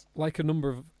good he is. Like a number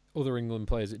of other England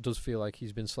players, it does feel like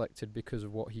he's been selected because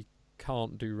of what he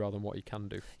can't do rather than what he can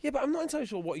do. Yeah, but I'm not entirely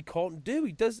sure what he can't do.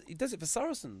 He does it for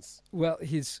Saracens. Well,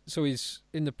 he's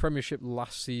in the Premiership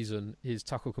last season. His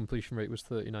tackle completion rate was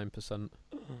 39%.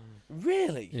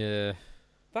 Really? Yeah,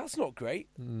 That's not great.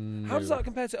 no. How does that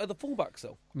compare to other fullbacks,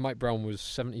 though? Mike Brown was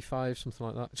 75, something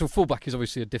like that. So fullback is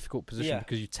obviously a difficult position Yeah.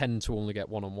 because you tend to only get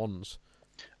one-on-ones.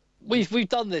 We've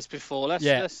done this before.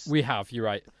 Let's We have. You're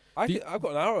right. I've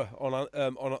got an hour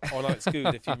on Alex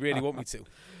Good if you really want me to.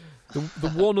 The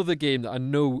one other game that I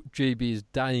know JB is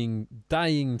dying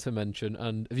to mention,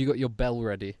 and have you got your bell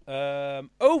ready?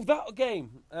 That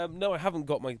game. No, I haven't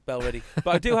got my bell ready,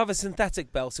 but I do have a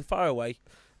synthetic bell, so far away.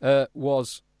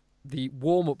 Was the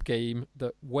warm-up game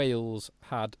that Wales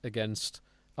had against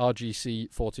RGC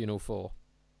 1404.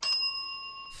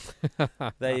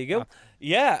 There you go.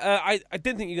 Yeah, I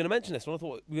didn't think you were going to mention this one. I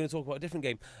thought we were going to talk about a different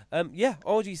game.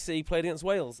 RGC played against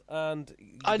Wales, and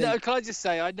I know. Can I just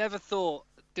say, I never thought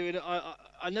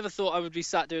I never thought I would be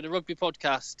sat doing a rugby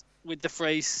podcast with the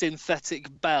phrase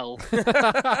synthetic bell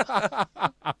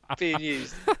being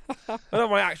used. I have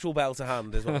my actual bell to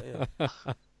hand as well.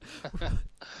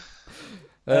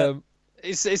 Yeah.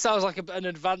 It sounds like an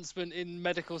advancement in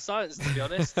medical science, to be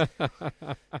honest.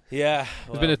 Yeah.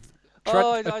 There's been a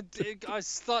I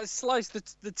sliced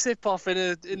the tip off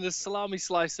in the salami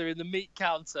slicer in the meat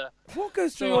counter. What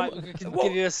goes through? So I can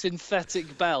give you a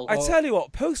synthetic bell. I tell you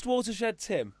what, post Watershed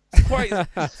Tim,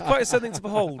 it's quite something to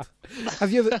behold.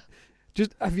 Have you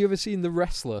ever seen The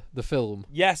Wrestler, the film?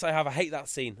 Yes, I have. I hate that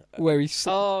scene. Where he's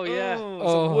Oh yeah.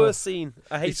 It's the worst scene.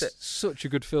 I hate it's it. such a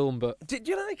good film, but Do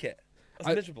you like it?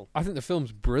 That's miserable. I think the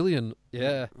film's brilliant.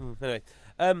 Yeah. Anyway,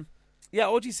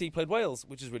 RGC played Wales,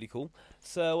 which is really cool.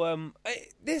 So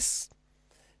this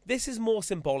is more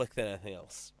symbolic than anything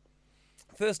else.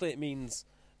 Firstly, it means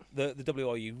the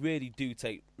WRU really do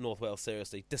take North Wales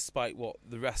seriously, despite what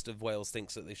the rest of Wales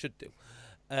thinks that they should do.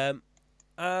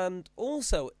 And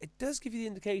also, it does give you the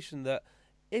indication that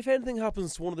if anything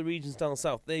happens to one of the regions down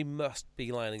south, they must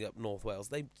be lining up North Wales.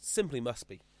 They simply must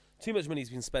be. Too much money's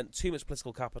been spent, too much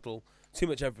political capital, too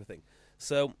much everything.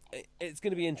 So it's going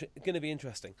to be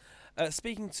interesting.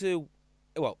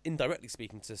 Indirectly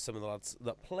speaking to some of the lads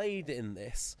that played in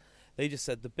this, they just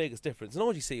said the biggest difference. And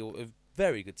RGC are a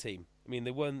very good team. I mean, they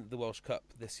won the Welsh Cup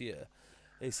this year.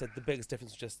 They said the biggest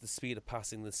difference was just the speed of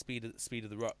passing, the speed of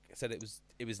the ruck. They said it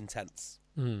was intense.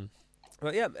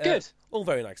 But yeah, good. All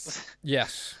very nice.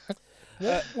 Yes.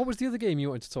 What was the other game you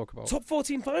wanted to talk about? Top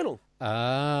 14 final.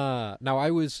 Now I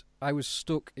was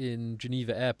stuck in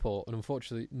Geneva Airport, and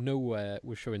unfortunately nowhere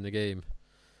was showing the game.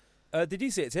 Did you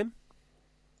see it, Tim?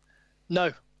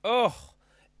 No. Oh,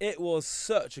 it was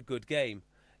such a good game.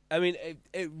 I mean,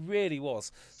 it really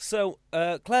was. So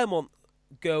Claremont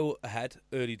go ahead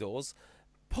early doors.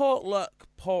 Part luck,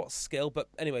 part skill, but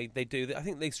anyway, they do. I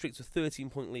think they streaked a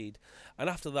 13-point lead, and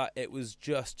after that, it was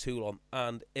just Toulon,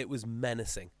 and it was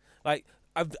menacing. Like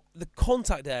the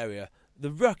contact area,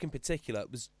 the ruck in particular,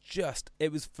 it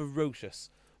was ferocious.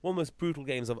 One of the most brutal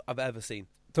games I've ever seen.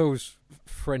 Those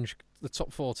the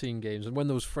top 14 games, and when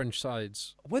those French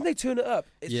sides, when they turn it up,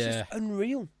 it's just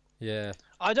unreal. Yeah.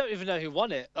 I don't even know who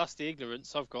won it. That's the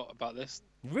ignorance I've got about this.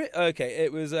 Okay,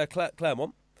 it was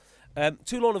Claremont.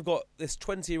 Toulon have got this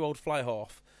 20-year-old fly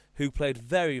half who played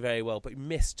very, very well, but he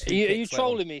missed two kicks. Are you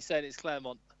trolling me saying it's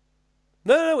Claremont?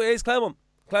 No, it is Claremont.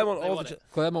 Claremont,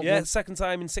 Claremont yeah, won. second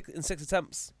time in six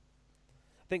attempts.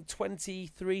 I think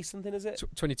 23 something, is it?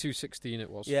 22-16 it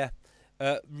was. Yeah,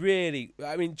 really.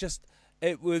 I mean,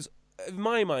 it was in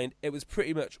my mind, it was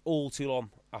pretty much all Toulon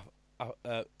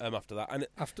after that. And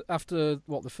after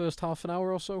what, the first half an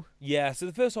hour or so? Yeah, so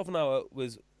the first half an hour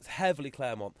was heavily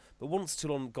Claremont, but once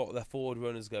Toulon got their forward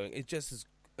runners going, it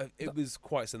was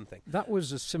quite something. That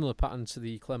was a similar pattern to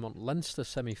the Claremont-Leinster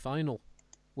semi-final,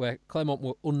 where Claremont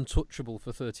were untouchable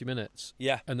for 30 minutes.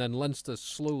 Yeah. And then Leinster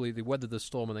slowly, they weathered the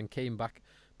storm and then came back,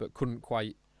 but couldn't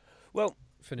quite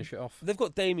finish it off. They've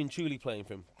got Damien Truly playing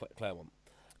from Claremont.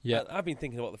 Yeah. And I've been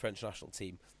thinking about the French national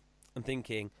team and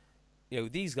thinking,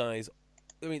 these guys,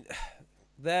 I mean,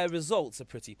 their results are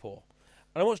pretty poor.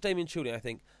 And I watch Damien Truly and I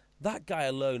think, that guy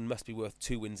alone must be worth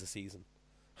 2 wins a season.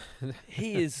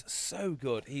 He is so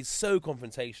good. He's so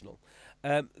confrontational.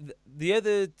 The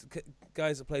other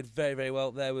guys that played very, very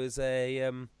well, there's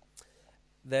a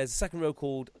second row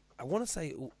called, I want to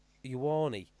say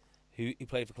Ioane, who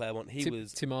played for Claremont.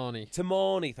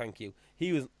 Timani, thank you.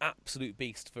 He was an absolute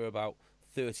beast for about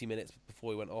 30 minutes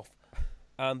before he went off.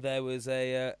 and there was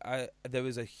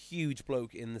a huge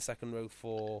bloke in the second row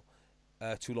for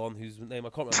Toulon, whose name I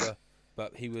can't remember,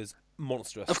 but he was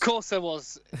monstrous. Of course there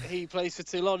was. He plays for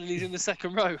Toulon and he's in the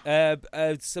second row.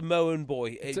 Samoan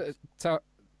boy. Tau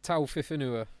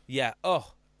Fifinua. Yeah.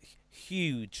 Oh,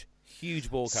 huge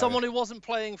ball carrier. Someone who wasn't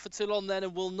playing for Toulon then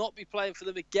and will not be playing for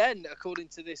them again, according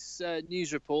to this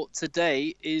news report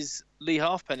today, is Lee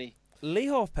Halfpenny. Lee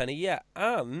Halfpenny, yeah,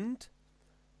 and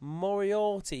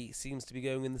Moriarty seems to be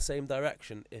going in the same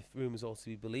direction, if rumours are to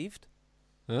be believed.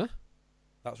 Huh?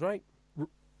 That's right.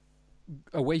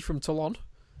 Away from Toulon?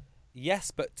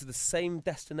 Yes, but to the same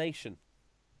destination.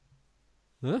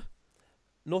 Huh?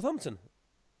 Northampton.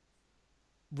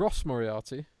 Ross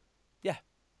Moriarty? Yeah.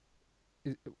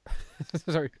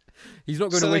 Sorry. He's not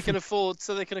going so away they can afford,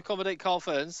 so they can accommodate Carl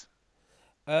Ferns?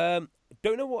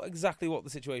 Don't know exactly what the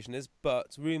situation is,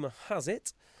 but rumour has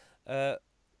it that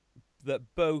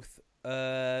both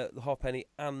Halfpenny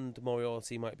and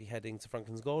Moriarty might be heading to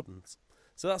Franklin's Gardens.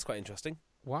 So that's quite interesting.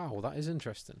 Wow, that is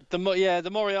interesting. The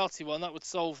Moriarty one, that would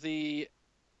solve the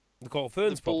Carl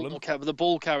Ferns problem. The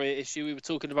ball carrier issue we were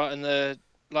talking about in the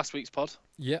last week's pod.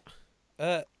 Yeah.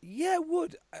 Yeah, it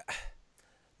would.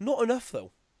 Not enough,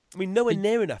 though. I mean, nowhere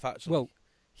near enough, actually. Well,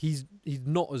 he's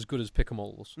not as good as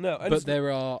Pickamoles. No, but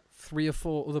there are 3 or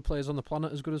 4 other players on the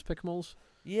planet as good as Pickamoles.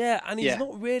 Yeah, and he's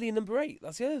not really number 8.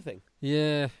 That's the other thing.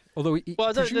 Yeah, although he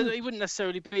wouldn't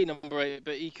necessarily be number 8,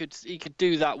 but he could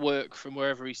do that work from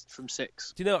wherever he's from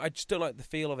 6. Do you know? I just don't like the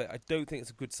feel of it. I don't think it's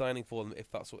a good signing for them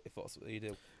if that's what you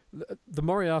do. The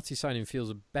Moriarty signing feels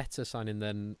a better signing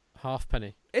than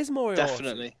Halfpenny. Is Moriarty?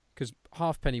 Definitely, because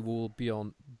Halfpenny will be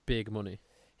on big money.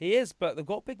 He is, but they've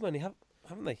got big money,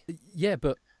 haven't they? Yeah,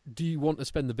 but do you want to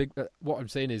spend the big? What I'm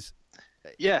saying is,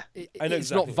 yeah, I know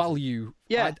it's exactly not value.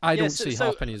 Yeah, I don't see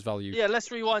Halfpenny as value. Yeah, let's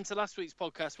rewind to last week's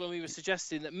podcast when we were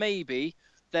suggesting that maybe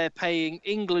they're paying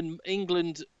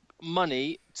England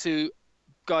money to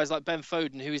guys like Ben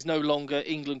Foden, who is no longer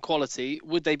England quality.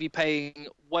 Would they be paying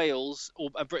Wales or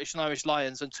British and Irish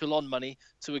Lions and Toulon money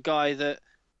to a guy that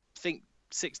I think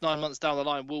 6-9 months down the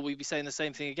line, will we be saying the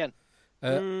same thing again?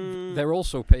 They're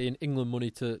also paying England money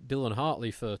to Dylan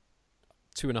Hartley for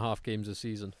 2.5 games a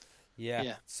season.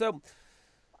 Yeah. So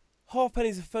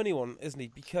Halfpenny's a funny one, isn't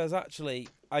he? Because actually,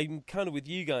 I'm kind of with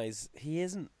you guys. He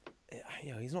isn't.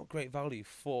 He's not great value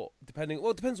for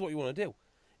depends what you want to do.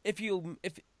 If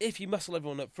you muscle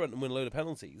everyone up front and win a load of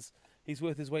penalties, he's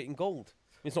worth his weight in gold.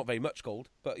 It's not very much gold,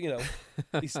 but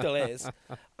he still is.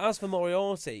 As for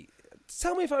Moriarty,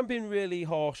 tell me if I'm being really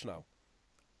harsh now.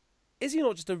 Is he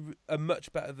not just a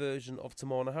much better version of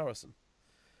Tamana Harrison?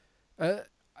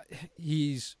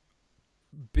 He's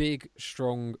big,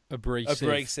 strong,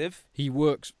 abrasive. He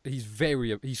works.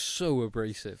 He's so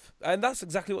abrasive. And that's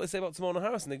exactly what they say about Tamana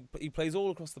Harrison. He plays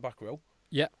all across the back row.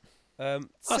 Yeah. I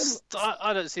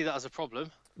don't see that as a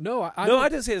problem. No, I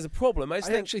don't see it as a problem. I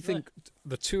actually think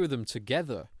the two of them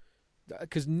together,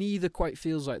 because neither quite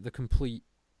feels like the complete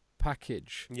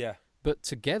package. Yeah. But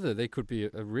together, they could be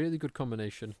a really good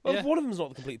combination. Well, if one of them's not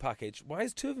the complete package, why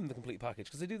is 2 of them the complete package?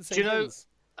 Because they do the same things.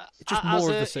 Just more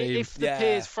of the same. If the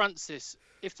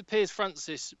Piers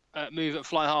Francis move at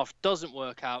fly half doesn't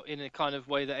work out in a kind of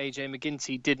way that AJ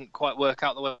McGinty didn't quite work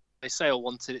out the way Sale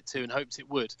wanted it to and hoped it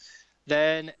would,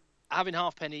 then having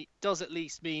Halfpenny does at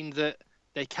least mean that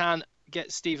they can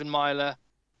get Stephen Myler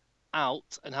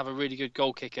out and have a really good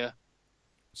goal kicker.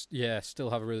 Yeah, still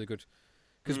have a really good...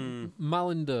 Because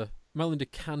Malinder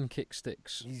can kick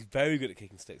sticks. He's very good at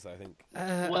kicking sticks, I think.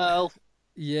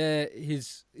 Yeah,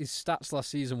 his stats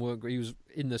last season weren't great. He was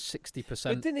in the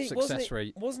 60% success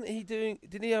rate.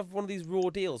 Didn't he have one of these raw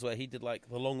deals where he did like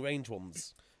the long range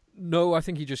ones? No, I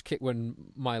think he just kicked when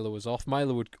Myler was off.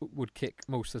 Myler would kick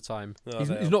most of the time.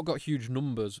 He's not got huge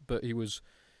numbers, but he was.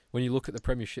 When you look at the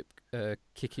Premiership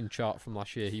kicking chart from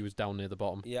last year, he was down near the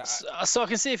bottom. Yeah. So I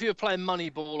can see if you were playing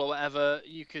Moneyball or whatever,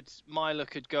 Myler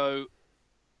could go.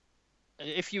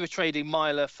 If you were trading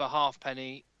Myler for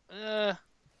Halfpenny, I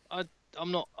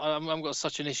haven't got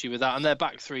such an issue with that, and their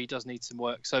back 3 does need some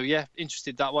work. So yeah,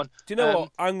 interested that one. Do you know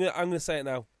what? I'm gonna say it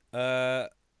now.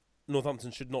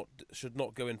 Northampton should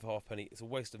not go in for Halfpenny. It's a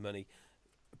waste of money.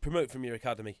 Promote from your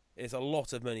academy. It's a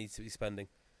lot of money to be spending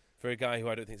for a guy who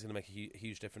I don't think is going to make a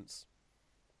huge difference.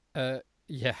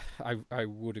 Yeah, I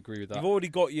would agree with that. You've already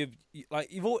got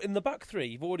in the back 3.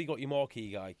 You've already got your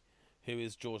marquee guy, who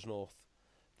is George North.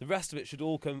 The rest of it should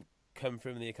all come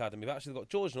from the academy. They've actually got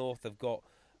George North. They've got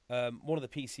one of the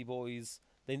PC boys.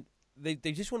 They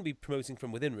just want to be promoting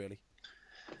from within, really.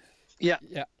 Yeah.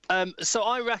 So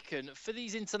I reckon for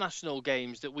these international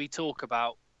games that we talk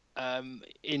about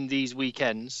in these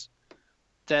weekends,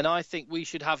 then I think we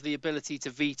should have the ability to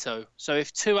veto. So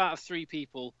if 2 out of 3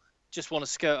 people just want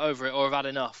to skirt over it or have had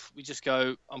enough, we just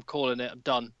go, I'm calling it, I'm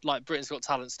done. Like Britain's Got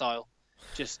Talent style.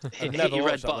 Just hit your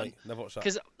red button. Never watched that.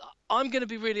 Because I'm going to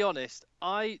be really honest,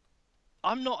 I'm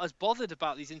not as bothered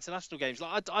about these international games.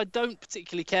 Like I don't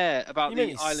particularly care about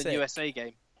the Ireland USA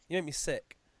game. You make me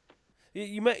sick. I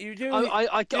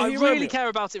really care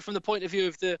about it from the point of view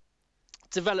of the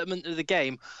development of the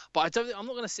game, but I'm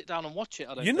not going to sit down and watch it.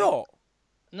 You're not?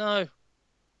 No.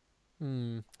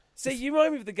 See, you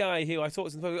remind me of the guy who I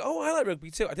talked to in the phone. Oh, I like rugby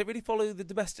too. I don't really follow the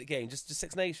domestic game, just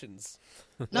Six Nations.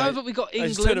 No, but we got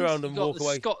England. I just turn around and walk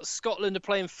away. Scotland are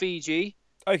playing Fiji.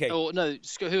 Okay. Or no,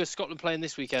 who are Scotland playing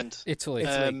this weekend? Italy.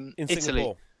 In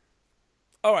Singapore.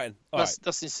 All right.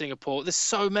 That's in Singapore. There's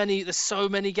so many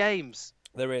games.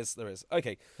 There is.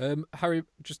 Okay.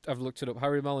 I've looked it up.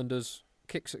 Harry Malinder's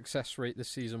kick success rate this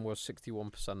season was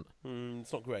 61%.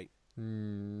 It's not great.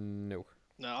 No.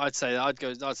 No, I'd say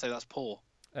that's poor.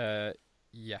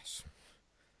 Yes.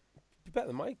 Be better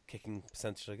than my kicking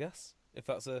percentage, I guess, if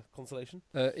that's a consolation.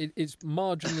 It's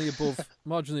marginally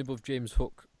above James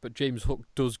Hook, but James Hook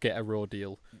does get a raw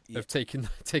deal of taking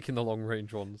the long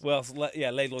range ones. Well,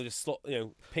 Laidlaw just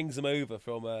pings them over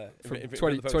from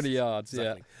 20 yards.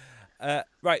 Exactly. Yeah.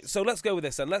 Right. So let's go with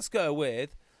this then. Let's go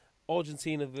with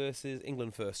Argentina versus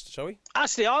England first, shall we?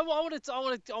 Actually, I want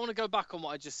to go back on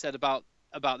what I just said about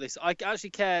this. I actually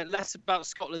care less about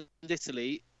Scotland and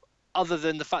Italy, other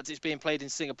than the fact it's being played in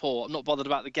Singapore. I'm not bothered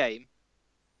about the game,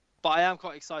 but I am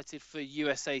quite excited for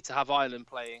USA to have Ireland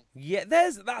playing. Yeah,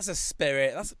 that's a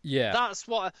spirit. That's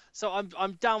what. So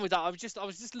I'm down with that. I was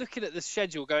just looking at the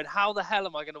schedule, going, how the hell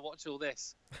am I going to watch all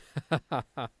this?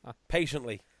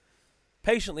 Patiently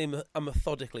and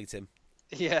methodically, Tim.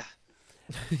 Yeah.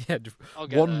 Yeah,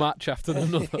 one match after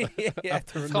another.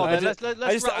 Let's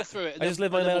rattle through it. I just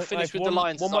live my life. We'll finish with the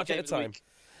Lions. One match at a time.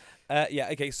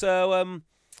 Okay. So I'm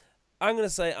going to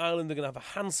say Ireland are going to have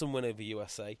a handsome win over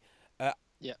USA.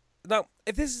 Now,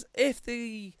 if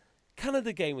the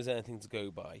Canada game was anything to go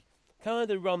by,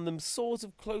 Canada run them sort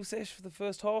of close-ish for the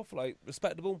first half, like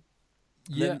respectable.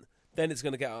 Yeah. Then it's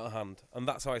going to get out of hand, and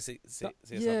that's how I see it.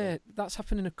 Yeah, that's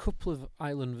happened in a couple of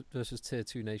Ireland versus Tier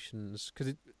 2 nations,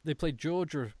 because they played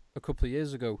Georgia a couple of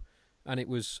years ago, and I think it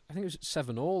was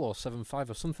 7-7 or 7-5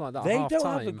 or something like that. They don't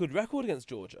have a good record against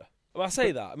Georgia. Well, I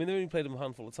say that. I mean, they only played them a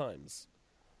handful of times.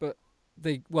 But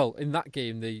in that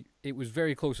game, it was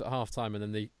very close at half time, and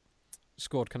then they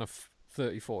scored kind of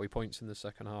 30-40 points in the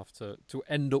second half to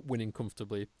end up winning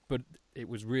comfortably, but it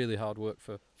was really hard work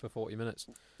for 40 minutes.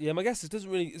 Yeah, my guess it's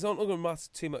not going to matter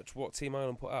too much what Team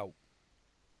Ireland put out,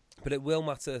 but it will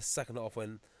matter second half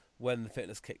when the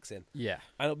fitness kicks in. Yeah,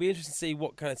 and it'll be interesting to see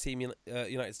what kind of team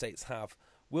United States have.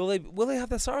 Will they have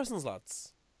their Saracens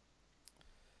lads?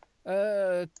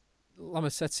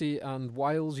 Lamasetti and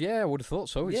Wiles, yeah, I would have thought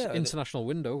so. It's international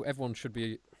window. Everyone should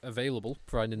be available,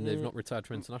 providing they've not retired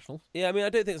from international. Yeah, I mean, I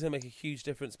don't think it's going to make a huge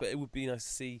difference, but it would be nice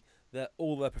to see that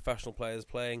all their professional players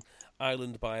playing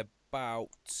Ireland by about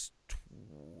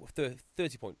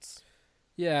 30 points.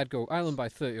 Yeah, I'd go Ireland by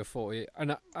 30 or 40,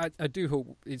 and I do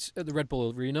hope it's at the Red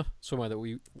Bull Arena, somewhere that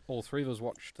we all three of us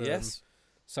watched. Yes,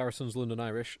 Saracens, London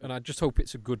Irish, and I just hope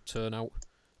it's a good turnout.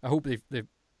 I hope they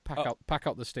pack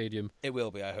out the stadium. It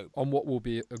will be, I hope, on what will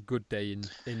be a good day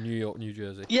in New York, New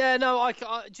Jersey. Yeah, no, I do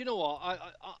you know what? I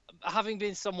having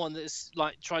been someone that's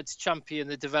tried to champion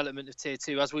the development of Tier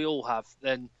 2, as we all have,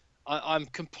 then I'm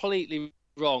completely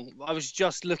wrong. I was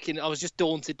just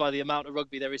daunted by the amount of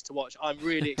rugby there is to watch. I'm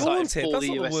really excited for the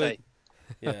USA.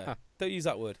 Yeah, don't use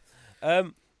that word.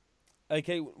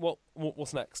 Okay,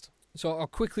 what's next? So I'll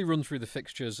quickly run through the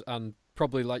fixtures, and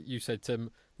probably like you said,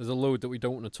 Tim, there's a load that we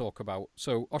don't want to talk about.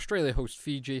 So Australia hosts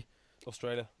Fiji.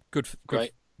 Australia. Good for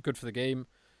the game.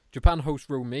 Japan hosts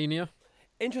Romania.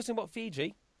 Interesting about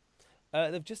Fiji.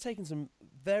 They've just taken some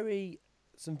very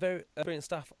brilliant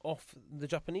staff off the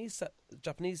Japanese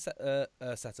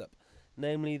setup,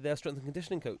 namely their strength and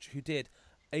conditioning coach, who did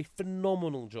a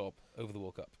phenomenal job over the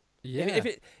World Cup. Yeah. If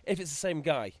it's the same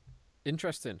guy.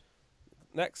 Interesting.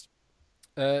 Next.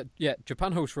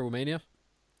 Japan hosts Romania.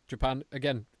 Japan,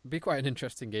 again, be quite an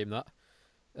interesting game, that.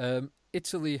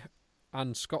 Italy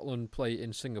and Scotland play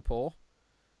in Singapore,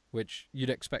 which you'd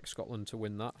expect Scotland to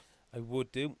win that. I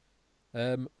would do.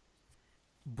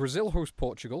 Brazil hosts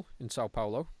Portugal in Sao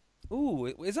Paulo. Ooh,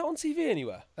 is that on TV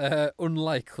anywhere?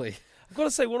 Unlikely. I've got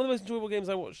to say, one of the most enjoyable games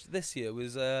I watched this year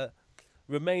was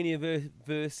Romania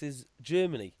versus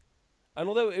Germany. And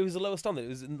although it was a lower standard, it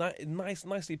was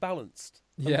nicely balanced.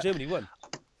 And Germany won.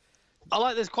 I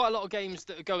like there's quite a lot of games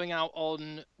that are going out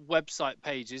on website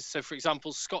pages. So, for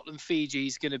example, Scotland-Fiji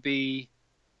is going to be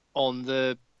on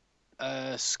the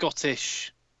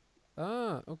Scottish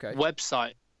Okay.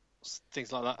 website,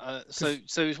 things like that. So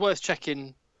it's worth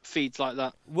checking feeds like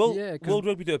that. World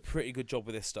Rugby do a pretty good job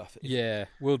with this stuff. Yeah,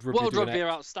 World Rugby. World Rugby are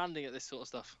outstanding at this sort of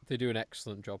stuff. They do an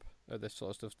excellent job at this sort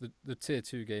of stuff. The Tier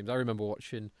 2 games, I remember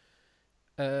watching,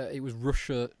 it was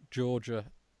Russia, Georgia,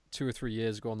 2 or 3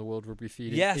 years ago on the World Rugby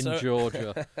feed in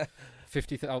Georgia.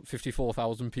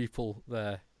 54,000 people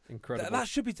there. Incredible. That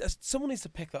should be... someone needs to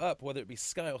pick that up, whether it be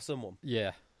Sky or someone.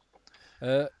 Yeah.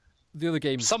 The other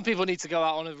games... Some people need to go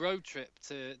out on a road trip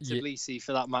to Tbilisi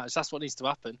for that match. That's what needs to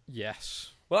happen.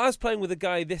 Yes. Well, I was playing with a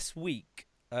guy this week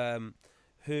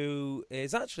who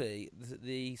is actually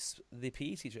the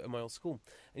PE teacher at my old school,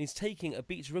 and he's taking a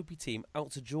beach rugby team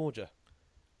out to Georgia.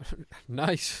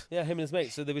 Nice. Yeah, him and his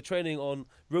mates. So they were training on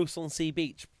Ross-on-Sea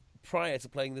Beach prior to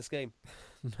playing this game.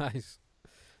 Nice.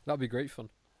 That'd be great fun.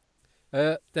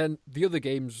 Then the other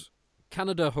games,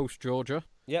 Canada host Georgia.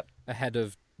 Yep. Ahead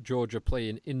of Georgia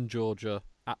playing in Georgia,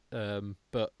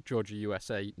 but Georgia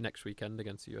USA next weekend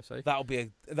against the USA. That'll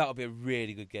be a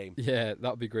really good game. Yeah,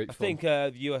 that'll be great I fun. think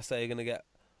the USA are going to get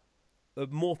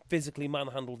more physically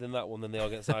manhandled in that one than they are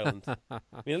against Ireland. I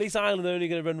mean, at least Ireland are only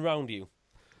going to run round you.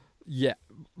 Yeah,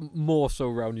 more so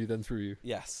round you than through you.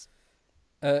 Yes.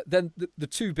 Then the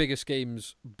two biggest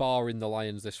games, barring the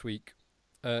Lions this week.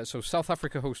 So South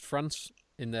Africa host France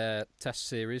in their Test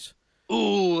series.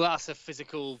 Ooh, that's a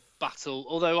physical battle.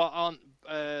 Although aren't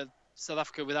South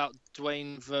Africa without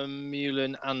Dwayne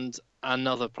Vermeulen and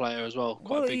another player as well?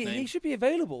 Quite a big name. He should be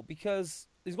available because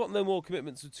he's got no more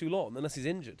commitments for too long unless he's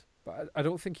injured. But I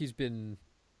don't think he's been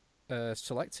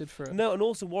selected for it. No, and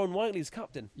also Warren Whiteley's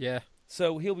captain. Yeah.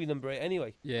 So he'll be number 8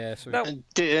 anyway. Yeah. So now,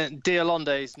 and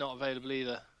Diolande is not available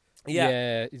either.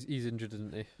 Yeah, he's injured,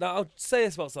 isn't he? Now, I'll say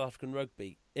this about South African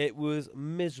rugby. It was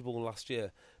miserable last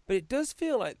year. But it does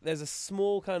feel like there's a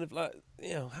small kind of, like,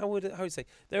 you know, how would you say?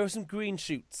 There are some green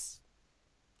shoots.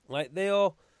 Like, they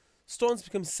are starting to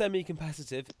become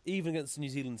semi-competitive, even against the New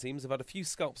Zealand teams. They've had a few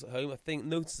scalps at home. I think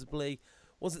noticeably,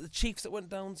 was it the Chiefs that went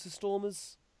down to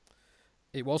Stormers?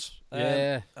 It was,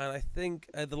 yeah. And I think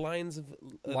the Lions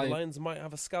might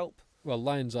have a scalp. Well,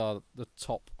 Lions are the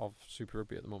top of Super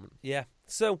Rugby at the moment. Yeah.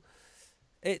 So,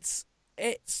 it's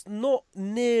not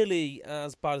nearly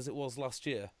as bad as it was last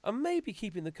year. And maybe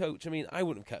keeping the coach, I mean, I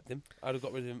wouldn't have kept him. I'd have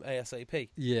got rid of him ASAP.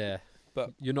 Yeah.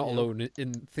 But you're not alone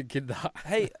in thinking that.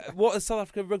 Hey, what has South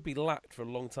African rugby lacked for a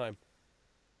long time?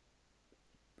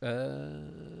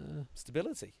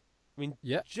 Stability. I mean,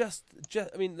 just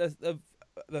I mean,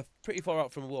 they're pretty far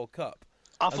out from a World Cup.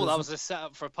 I thought that was a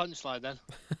setup for a punchline then.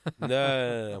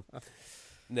 No.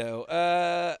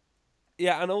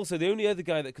 Yeah, and also the only other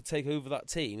guy that could take over that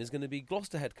team is going to be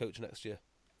Gloucester head coach next year.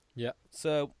 Yeah.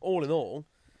 So, all in all...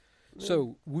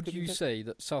 So, would you say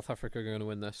that South Africa are going to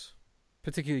win this?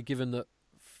 Particularly given that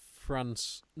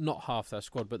France, not half their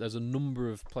squad, but there's a number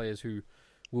of players who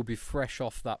will be fresh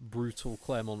off that brutal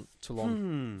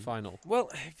Clermont-Toulon final. Well,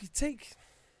 if you take...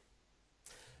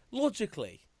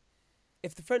 Logically,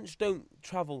 if the French don't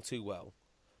travel too well,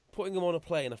 putting them on a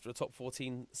plane after a top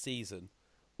 14 season,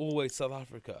 always South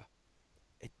Africa,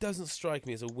 it doesn't strike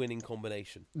me as a winning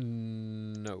combination.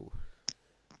 No.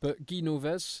 But Guy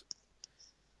Noves,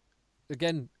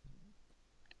 again,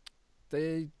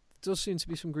 there does seem to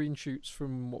be some green shoots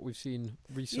from what we've seen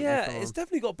recently. Yeah, it's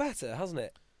definitely got better, hasn't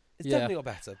it? It's definitely got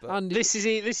better. But and this is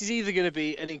either going to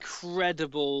be an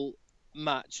incredible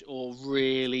match or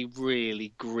really,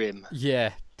 really grim.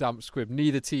 Yeah, damp squib.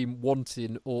 Neither team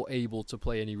wanting or able to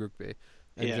play any rugby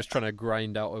and just trying to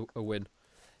grind out a win.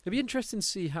 It'd be interesting to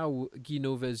see how Guy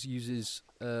Noves uses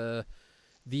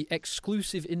the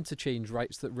exclusive interchange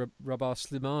rights that Rabah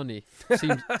Slimani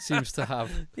seems to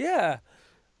have. Yeah.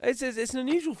 It's an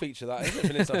unusual feature, that, isn't it, for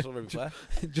an international rugby player?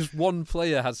 Just one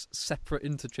player has separate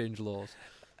interchange laws.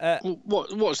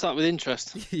 Watch that with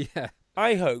interest. Yeah.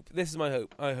 This is my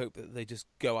hope, that they just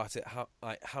go at it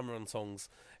like hammer on tongs.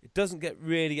 It doesn't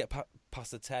really get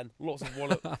past the 10. Lots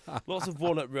of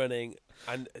one-up running,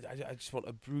 and I just want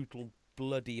a brutal,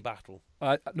 bloody battle.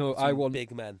 I want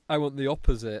big men. I want the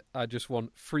opposite. I just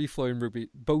want free-flowing rugby.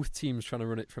 Both teams trying to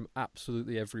run it from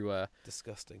absolutely everywhere.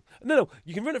 Disgusting. No,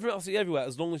 you can run it from absolutely everywhere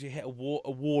as long as you hit a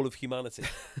wall of humanity.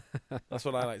 That's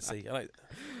what I like to see.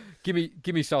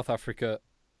 Give me South Africa.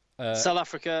 South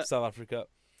Africa.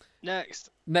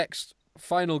 Next,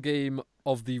 final game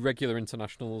of the regular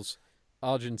internationals,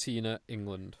 Argentina,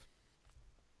 England.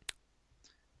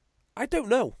 I don't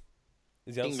know.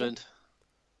 Is the answer England.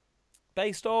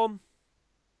 Based on?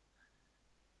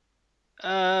 We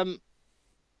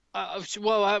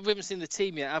haven't seen the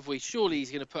team yet, have we? Surely he's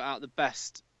going to put out the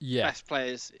best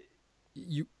players.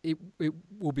 It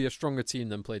will be a stronger team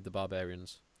than played the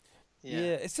Barbarians.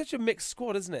 Yeah, it's such a mixed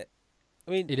squad, isn't it?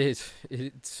 I mean, It is.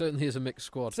 It certainly is a mixed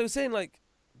squad. so saying like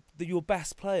your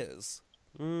best players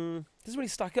doesn't really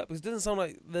stack up because it doesn't sound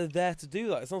like they're there to do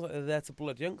that. It sounds like they're there to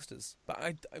blood youngsters.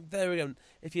 But there again,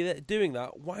 if you're doing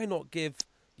that, why not give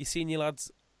your senior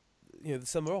lads, the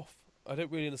summer off? I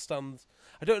don't really understand.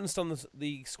 I don't understand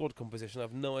the squad composition. I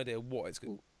have no idea what it's,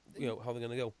 how they're going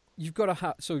to go. You've got to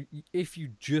have. So if you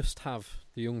just have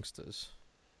the youngsters,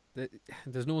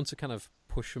 there's no one to kind of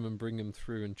push them and bring them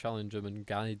through and challenge them and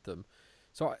guide them.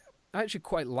 So I actually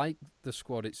quite like the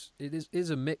squad. It is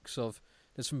a mix of.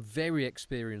 There's some very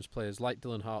experienced players like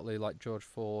Dylan Hartley, like George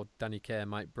Ford, Danny Kerr,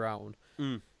 Mike Brown.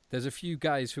 There's a few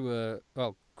guys who are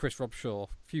Chris Robshaw.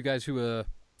 A few guys who are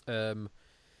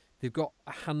they've got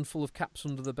a handful of caps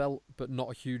under the belt, but not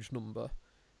a huge number,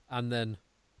 and then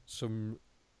some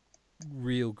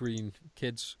real green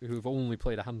kids who have only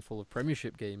played a handful of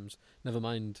Premiership games, never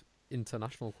mind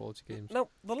international quality games. Now,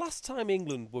 the last time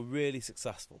England were really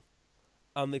successful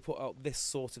and they put out this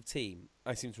sort of team,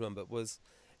 I seem to remember,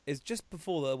 is just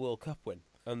before their World Cup win.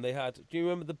 And they had, do you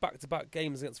remember the back-to-back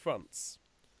games against France?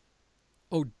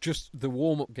 Oh, just the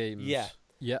warm-up games? Yeah.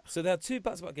 Yeah. So they had 2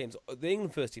 back-to-back games. The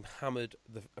England first team hammered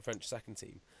the French second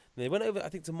team. And they went over, I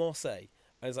think, to Marseille,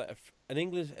 and it was like an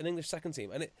English second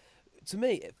team. And to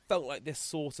me, it felt like this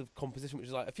sort of composition, which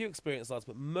is like a few experienced lads,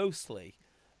 but mostly,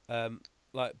 but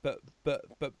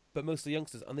mostly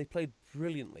youngsters, and they played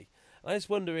brilliantly. And I just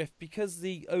wonder if because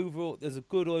there's a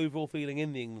good overall feeling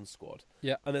in the England squad,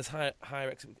 and there's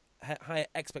higher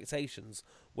expectations,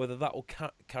 whether that will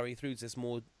carry through to this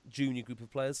more junior group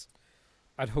of players.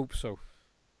 I'd hope so.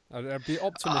 I'd be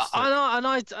optimistic.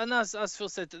 And as Phil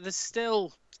said,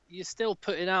 you're still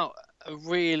putting out a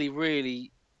really,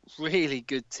 really, really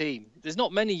good team. There's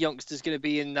not many youngsters going to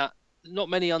be in that. Not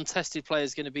many untested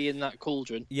players going to be in that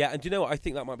cauldron. Yeah, and do you know what? I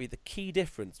think that might be the key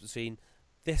difference between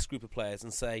this group of players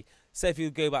and say if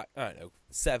you go back, I don't know,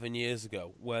 7 years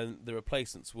ago when the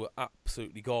replacements were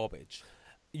absolutely garbage.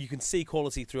 You can see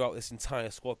quality throughout this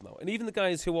entire squad now, and even the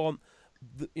guys who aren't,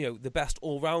 the best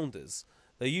all-rounders,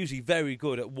 they're usually very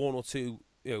good at one or two,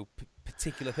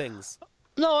 particular things.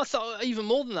 No, I thought even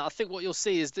more than that. I think what you'll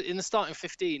see is that in the starting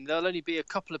 15, there'll only be a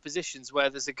couple of positions where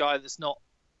there's a guy that's not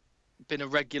been a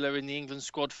regular in the England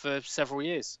squad for several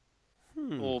years,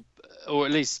 or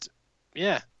at least,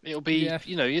 it'll be. Yeah.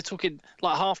 You're talking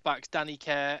like halfbacks, Danny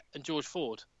Kerr and George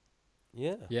Ford.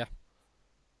 Yeah.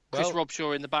 Chris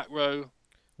Robshaw in the back row,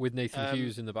 with Nathan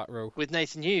Hughes in the back row.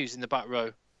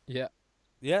 Yeah.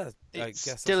 Yeah, I It's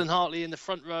guess Dylan Hartley in the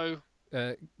front row.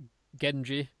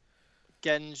 Genge,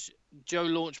 Joe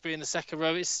Launchby in the second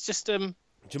row. It's just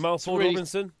Jamal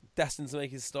Ford-Robinson, destined to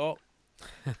make his start.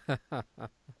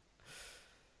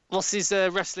 What's his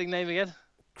wrestling name again?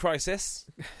 Crisis,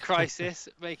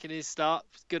 making his start.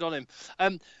 Good on him.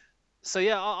 So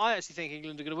yeah, I actually think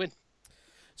England are going to win.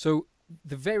 So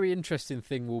the very interesting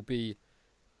thing will be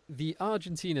the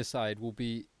Argentina side will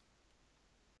be.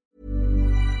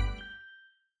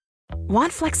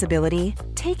 Want flexibility?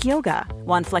 Take yoga.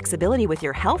 Want flexibility with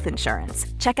your health insurance?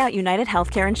 Check out United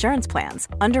Healthcare Insurance Plans.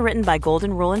 Underwritten by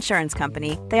Golden Rule Insurance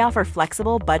Company, they offer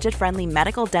flexible, budget-friendly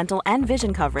medical, dental, and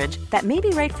vision coverage that may be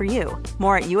right for you.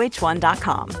 More at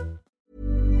uh1.com.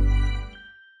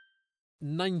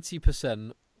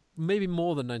 90%, maybe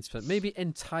more than 90%, maybe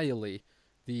entirely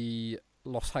the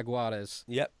Los Jaguares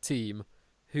team,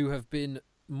 who have been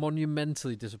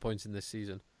monumentally disappointing this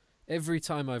season. Every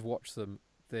time I've watched them,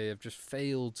 they have just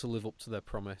failed to live up to their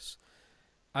promise.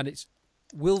 And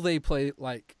will they play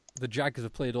like the Jags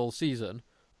have played all season,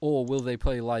 or will they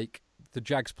play like the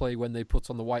Jags play when they put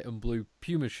on the white and blue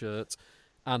Puma shirt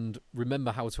and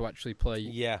remember how to actually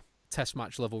play test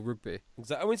match level rugby?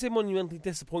 Exactly. I wouldn't say monumentally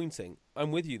disappointing.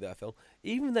 I'm with you there, Phil.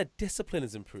 Even their discipline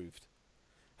has improved.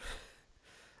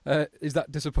 Is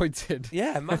that disappointing?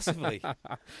 Yeah, massively.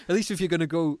 At least if you're going to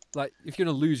go, if you're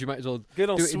going to lose, you might as well good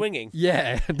on swinging. Do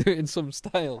it in some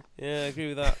style. Yeah, I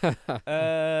agree with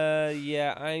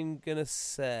that. I'm going to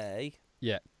say...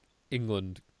 Yeah,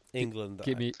 England. England.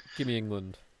 Give me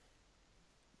England.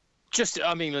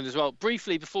 I'm England as well.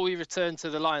 Briefly, before we return to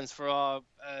the Lions for our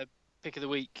pick of the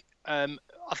week, I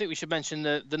think we should mention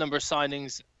the number of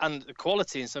signings and the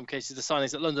quality, in some cases, the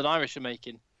signings that London Irish are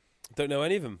making. Don't know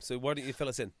any of them, so why don't you fill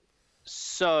us in?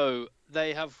 So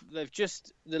they've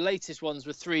just, the latest ones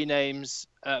were 3 names: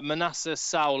 Manasseh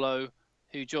Saulo,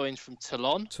 who joins from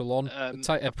Toulon,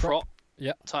 tighthead prop.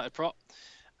 Tighthead prop.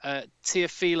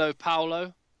 Teofilo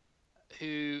Paulo,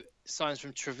 who signs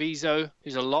from Treviso,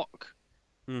 who's a lock.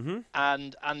 Mm-hmm.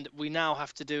 And we now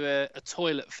have to do a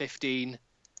toilet 15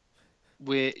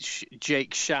 which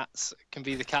Jake Schatz can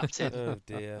be the captain. Oh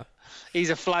dear. He's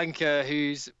a flanker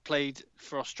who's played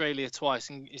for Australia twice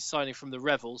and is signing from the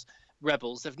Rebels.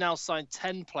 They've now signed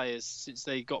 10 players since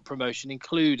they got promotion,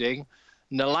 including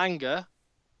Nalanga.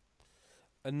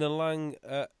 Yannick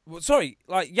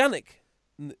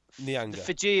Nyanga. The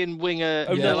Fijian winger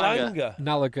Nalanga.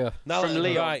 Nalaga. From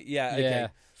Lyon. Right, yeah, okay. Yeah.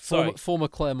 Sorry. Former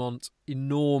Claremont,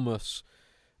 enormous.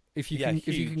 If you can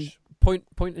huge.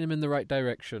 point him in the right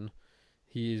direction,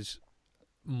 he is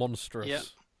monstrous. Yep.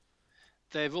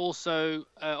 They've also,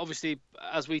 obviously,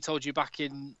 as we told you back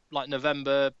in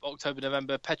October,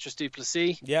 November, Petrus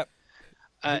Duplessis. Yep.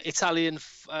 Italian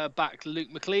back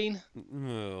Luke McLean.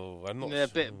 No, I'm not Yeah,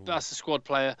 sure. that's a squad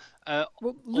player.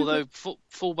 Luke Although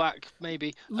fullback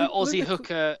maybe. Luke Aussie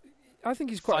hooker. I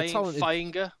think he's quite a talented.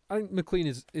 Fainga. I think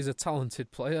McLean is a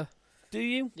talented player. Do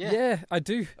you? Yeah. I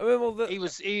do. I mean, well,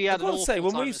 He had an awful say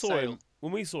when time we at saw Sale. him,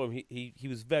 he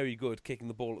was very good kicking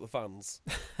the ball at the fans.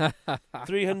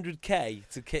 300k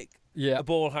to kick a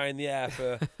ball high in the air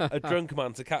for a drunk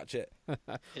man to catch it,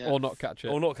 Or not catch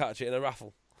it, in a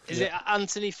raffle. Is it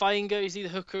Anthony Fainga? Is he the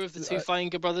hooker of the two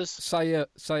Fainga brothers? Saya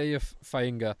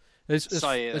Fainga.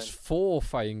 There's 4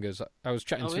 Faingas. I was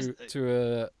chatting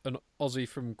to an Aussie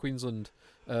from Queensland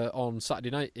on Saturday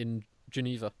night in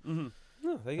Geneva. Mm-hmm.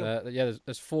 Oh, there you go.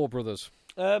 There's 4 brothers.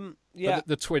 Yeah.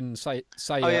 The twins, Saya.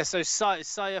 Oh yeah, so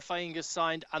Saya Fainga's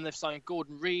signed, and they've signed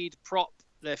Gordon Reid, prop.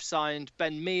 They've signed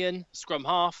Ben Meehan, scrum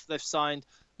half. They've signed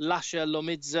Lasha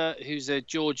Lomidze, who's a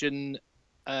Georgian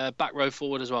back row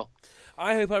forward as well.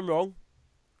 I hope I'm wrong.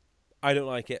 I don't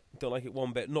like it. Don't like it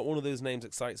one bit. Not one of those names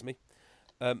excites me.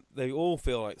 They all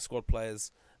feel like squad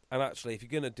players. And actually, if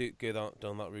you're going to go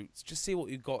down that route, just see what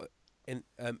you've got in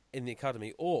the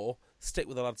academy, or stick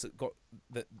with the lads that got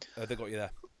you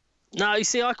there. No, you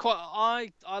see, I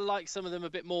like some of them a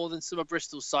bit more than some of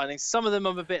Bristol's signings. Some of them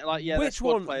I'm a bit like, they're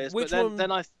squad players. Which but one then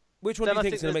do you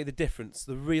think is going to make the difference?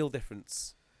 The real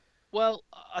difference? Well,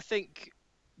 I think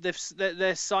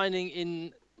they're signing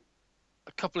in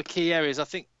a couple of key areas. I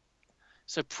think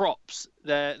so. Props.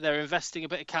 They're investing a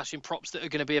bit of cash in props that are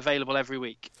going to be available every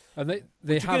week. And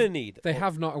they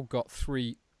have not got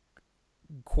 3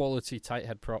 quality tight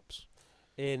head props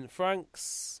In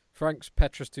Franks,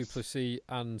 Petrus Duplessis,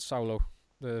 and Saulo.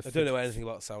 I don't know anything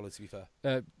about Saulo, to be fair.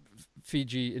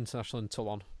 Fiji international and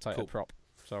Toulon tight head prop.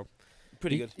 So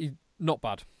pretty good. Not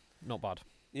bad.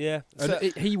 Yeah.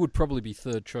 And he would probably be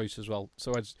third choice as well.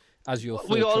 So as your third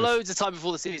We got choice, loads of time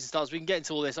before the season starts. We can get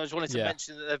into all this. I just wanted to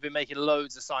mention that they've been making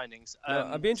loads of signings.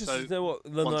 I'd be interested to know what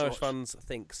the Irish fans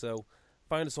think. So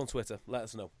find us on Twitter. Let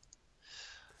us know.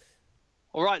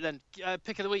 All right then.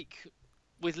 Pick of the week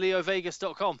with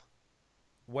LeoVegas.com.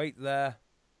 Wait there.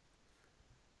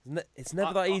 It's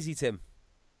never that easy, Tim.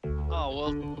 Oh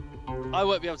well, I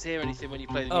won't be able to hear anything when you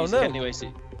play the music anyway.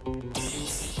 So.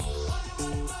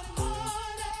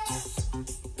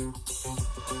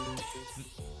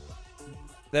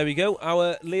 There we go,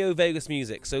 our Leo Vegas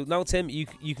music. So now, Tim, you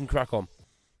can crack on.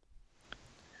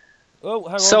 Oh,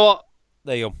 hang on.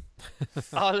 There you go.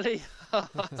 It's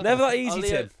never that easy,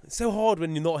 Tim. It's so hard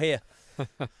when you're not here.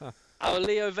 Our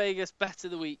Leo Vegas bet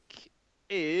of the week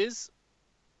is...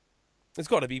 It's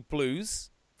got to be Blues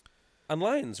and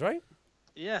Lions, right?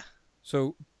 Yeah.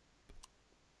 So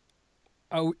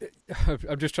I'm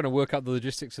just trying to work out the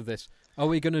logistics of this. Are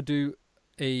we going to do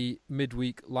a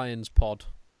midweek Lions pod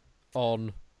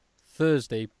on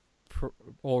Thursday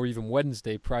or even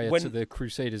Wednesday prior to the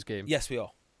Crusaders game? Yes, we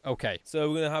are. Okay. So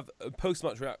we're going to have a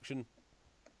post-match reaction.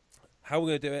 How we're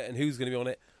going to do it and who's going to be on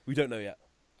it, we don't know yet.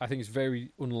 I think it's very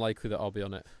unlikely that I'll be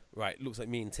on it. Right, looks like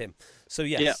me and Tim. So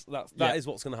yes, that is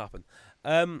what's going to happen.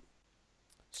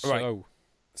 Right.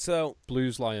 So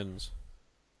Blues Lions.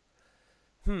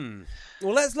 Well,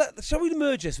 shall we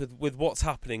merge this with what's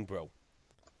happening, bro?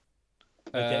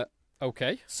 Okay.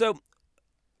 Okay. So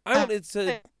I wanted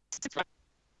to.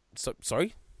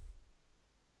 Sorry.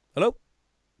 Hello,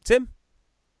 Tim.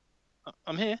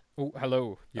 I'm here. Oh,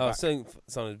 hello.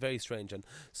 Sounded very strange. Then.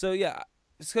 So yeah.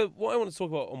 So what I want to talk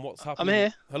about on what's happening. I'm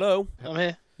here. Hello. I'm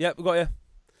here. Yep, we got you.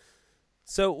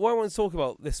 So what I want to talk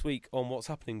about this week on what's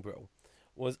happening, bro,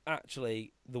 was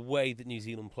actually the way that New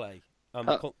Zealand play and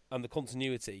the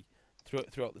continuity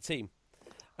throughout the team.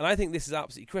 And I think this is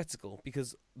absolutely critical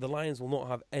because the Lions will not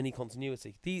have any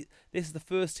continuity. This is the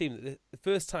first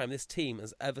time this team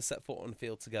has ever set foot on the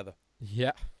field together.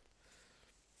 Yeah.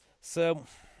 So,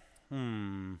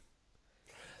 tell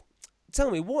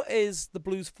me, what is the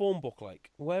Blues form book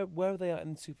like? Where are they at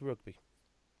in Super Rugby?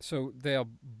 So they are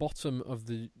bottom of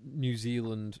the New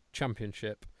Zealand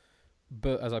Championship,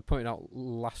 but as I pointed out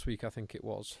last week, I think it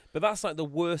was. But that's like the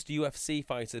worst UFC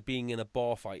fighter being in a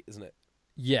bar fight, isn't it?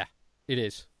 Yeah, it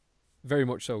is. Very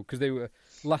much so, because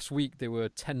last week they were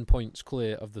 10 points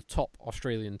clear of the top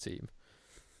Australian team.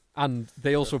 And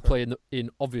they also play in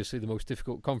obviously the most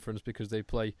difficult conference because they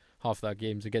play half their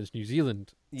games against New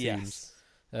Zealand teams.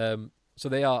 Yes. So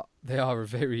they are a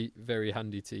very, very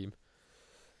handy team.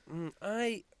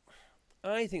 I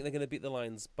think they're going to beat the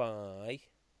Lions by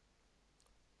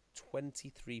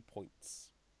 23 points.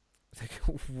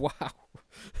 Wow.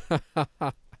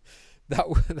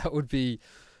 That would be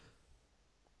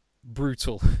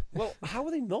brutal. Well, how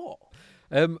are they not?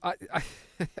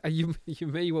 You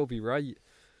may well be right.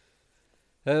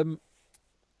 The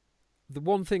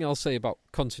one thing I'll say about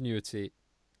continuity,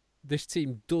 this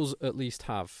team does at least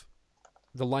have,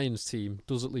 the Lions team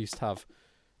does at least have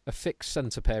a fixed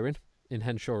centre pairing in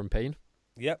Henshaw and Payne.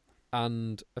 Yep.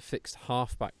 And a fixed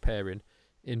half-back pairing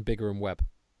in Bigger and Webb.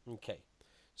 Okay.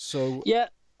 So yeah,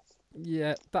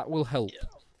 that will help.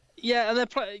 Yeah, and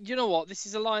they're you know what? This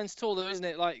is a Lions tour, though, isn't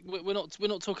it? Like we're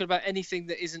not talking about anything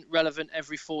that isn't relevant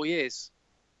every 4 years.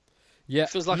 Yeah, it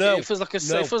feels like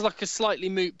a slightly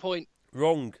moot point.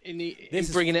 Wrong. In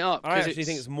bringing it up. I actually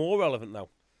think it's more relevant now.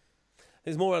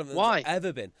 It's more relevant than it's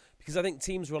ever been because I think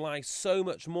teams rely so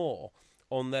much more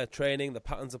on their training, their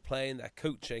patterns of playing, their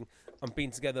coaching, and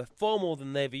being together far more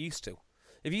than they ever used to.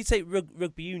 If you take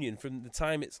rugby union from the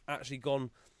time it's actually gone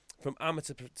from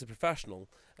amateur to professional,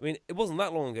 I mean, it wasn't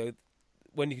that long ago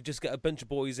when you could just get a bunch of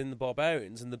boys in the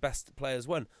Barbarians and the best players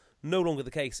won. No longer the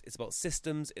case. It's about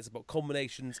systems, it's about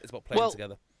combinations, it's about playing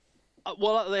together.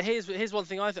 Here's one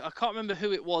thing I can't remember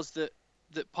who it was that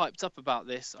piped up about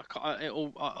this. I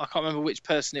can't remember which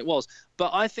person it was,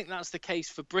 but I think that's the case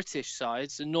for British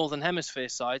sides and Northern Hemisphere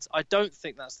sides. I don't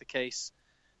think that's the case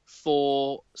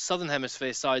for Southern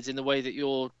Hemisphere sides in the way that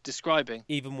you're describing.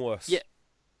 Even worse. Yeah.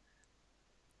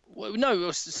 Well,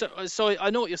 no, so I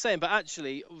know what you're saying, but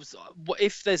actually,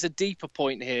 if there's a deeper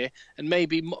point here, and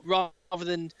maybe rather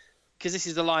than, because this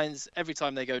is the Lions every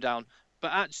time they go down,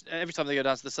 but every time they go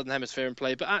down to the Southern Hemisphere and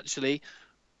play, but actually,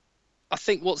 I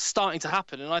think what's starting to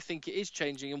happen, and I think it is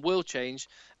changing and will change,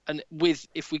 and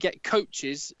if we get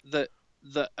coaches that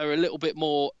are a little bit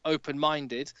more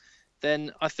open-minded,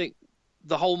 then I think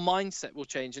the whole mindset will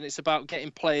change, and it's about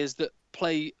getting players that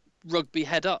play rugby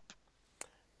head up.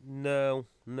 No,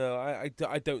 I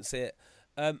don't see it.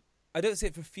 I don't see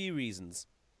it for a few reasons.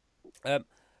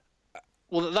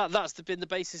 Well, that's been the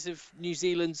basis of New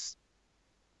Zealand's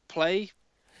play.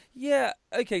 Yeah,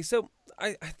 okay, so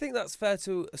I think that's fair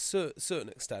to a certain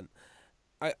extent.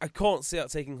 I can't see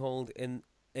that taking hold in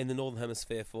the Northern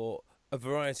Hemisphere for a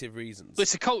variety of reasons. But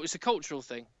it's a cultural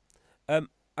thing.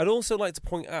 I'd also like to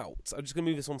point out, I'm just going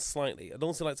to move this on slightly, I'd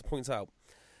also like to point out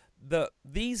that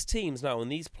these teams now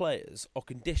and these players are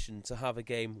conditioned to have a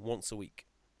game once a week,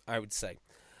 I would say.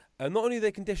 And not only are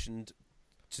they conditioned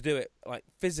to do it like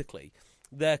physically,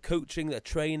 their coaching, their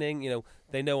training,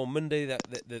 they know on Monday that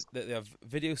they have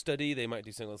video study, they might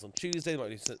do something else on Tuesday, they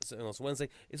might do something else on Wednesday.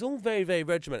 It's all very, very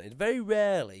regimented. Very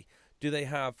rarely do they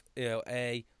have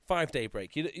a 5-day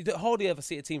break. You hardly ever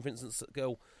see a team, for instance,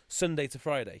 go Sunday to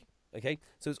Friday. Okay,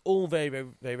 so it's all very, very,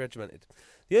 very regimented.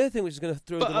 The other thing which is going to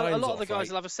throw the lines off... But a lot of the guys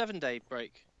will have a 7-day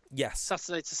break. Yes.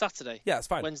 Saturday to Saturday. Yeah, it's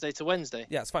fine. Wednesday to Wednesday.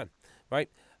 Yeah, it's fine. Right?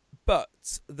 But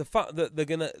the fact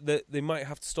that they might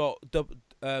have to start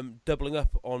doubling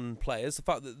up on players, the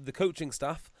fact that the coaching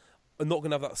staff are not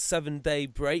going to have that 7-day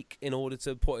break in order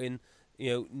to put in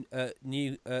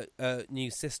new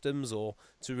systems or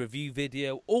to review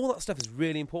video, all that stuff is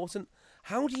really important.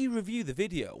 How do you review the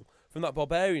video from that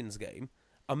Barbarians game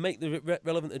and make the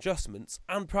relevant adjustments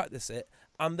and practice it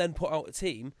and then put out a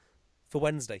team for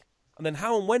Wednesday? And then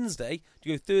how on Wednesday do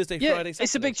you go Thursday, Friday, Saturday?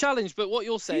 It's a big challenge, but what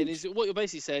you're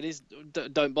basically saying is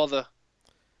don't bother.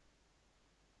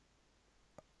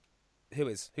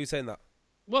 Who's saying that?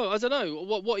 Well, I don't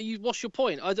know. What's your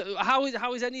point? How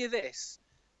is any of this?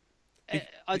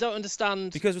 I don't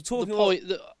understand. Because we're talking the point.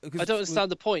 I don't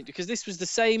understand the point because this was the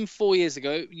same 4 years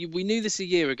ago. We knew this a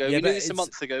year ago. We knew this a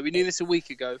month ago. We knew this a week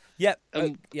ago. Yeah,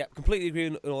 completely agree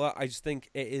on all that. I just think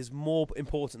it is more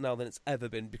important now than it's ever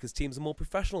been because teams are more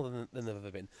professional than they've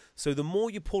ever been. So the more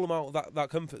you pull them out of that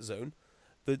comfort zone,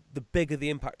 the bigger the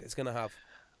impact it's going to have.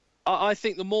 I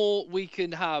think the more we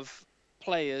can have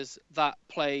players that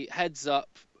play heads up,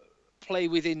 play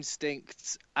with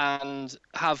instinct, and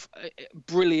have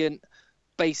brilliant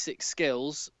basic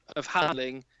skills of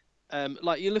handling.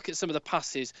 Like you look at some of the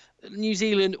passes, New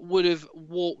Zealand would have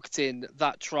walked in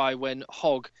that try when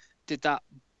Hogg did that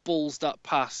ballsed up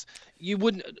pass. You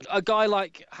wouldn't. A guy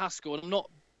like Haskell, and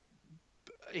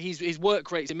his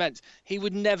work rate's immense. He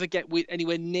would never get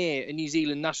anywhere near a New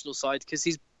Zealand national side because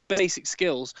his basic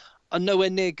skills are nowhere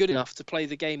near good enough to play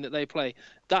the game that they play.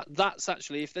 That's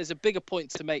actually, if there's a bigger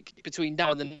point to make between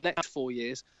now and the next 4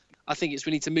 years, I think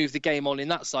we need to move the game on in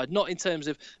that side, not in terms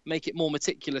of make it more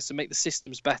meticulous and make the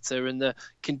systems better and the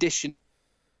condition.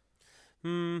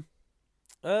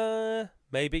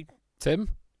 Maybe. Tim?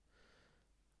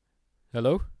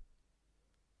 Hello?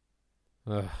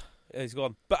 Yeah, he's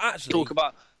gone. But actually... Talk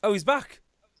about... Oh, he's back.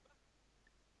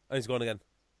 Oh, he's gone again.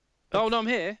 Oh, no, I'm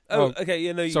here. Oh, okay.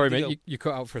 Yeah, no. Sorry, mate. You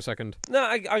cut out for a second. No,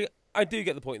 I do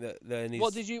get the point that there needs...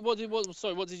 What did you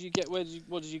get?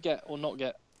 What did you get or not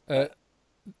get?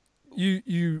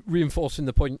 You reinforcing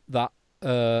the point that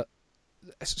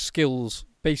skills,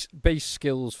 base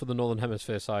skills for the Northern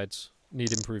Hemisphere sides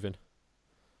need improving.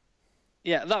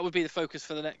 Yeah, that would be the focus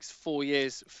for the next 4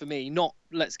 years for me. Not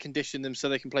let's condition them so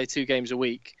they can play 2 games a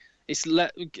week. It's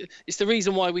the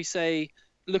reason why we say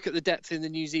look at the depth in the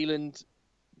New Zealand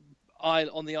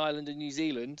on the island in New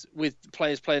Zealand with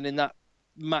players playing in that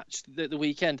match the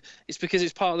weekend. It's because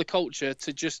it's part of the culture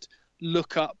to just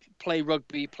look up, play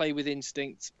rugby, play with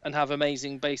instinct, and have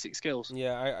amazing basic skills.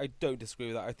 Yeah, I don't disagree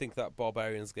with that. I think that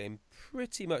Barbarians game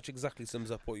pretty much exactly sums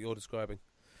up what you're describing.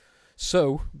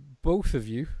 So, both of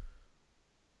you...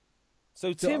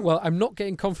 So Tim... Well, I'm not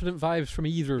getting confident vibes from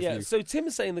either of you. Yeah, so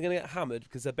Tim's saying they're going to get hammered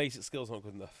because their basic skills aren't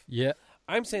good enough. Yeah.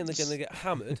 I'm saying they're going to get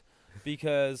hammered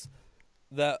because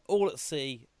they're all at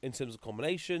sea in terms of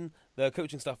combination. Their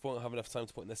coaching staff won't have enough time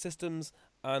to put in their systems,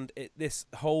 and this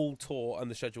whole tour and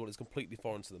the schedule is completely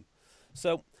foreign to them.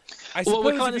 So, I suppose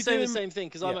we're kind of saying the same thing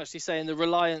because I'm actually saying the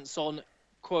reliance on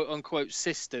quote unquote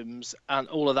systems and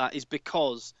all of that is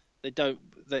because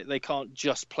they can't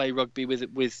just play rugby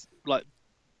with like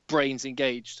brains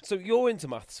engaged. So you're into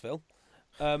maths, Phil.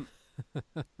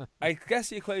 I guess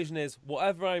the equation is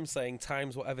whatever I'm saying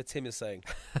times whatever Tim is saying.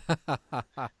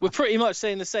 We're pretty much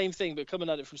saying the same thing, but coming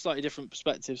at it from slightly different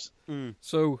perspectives.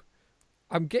 So,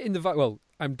 I'm getting the vibe. Well,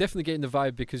 I'm definitely getting the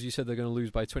vibe because you said they're going to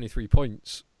lose by 23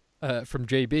 points from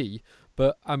JB,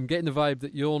 but I'm getting the vibe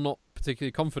that you're not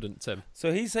particularly confident, Tim.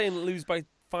 So he's saying lose by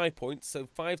 5 points. So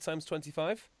 5 times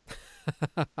 25.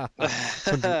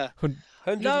 100.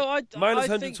 No, minus I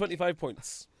 125 think,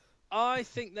 points. I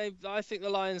think the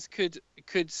Lions could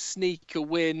sneak a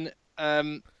win.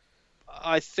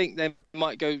 I think they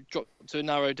might drop to a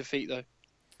narrow defeat though.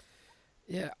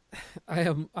 Yeah,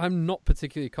 I'm not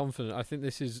particularly confident. I think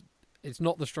it's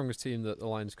not the strongest team that the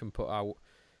Lions can put out,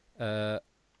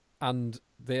 and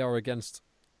they are against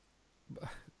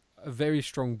a very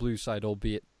strong blue side,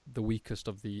 albeit the weakest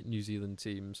of the New Zealand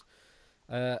teams.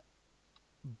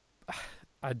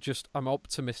 I'm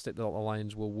optimistic that the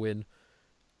Lions will win,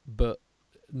 but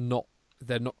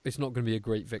it's not going to be a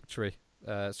great victory.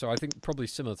 So I think probably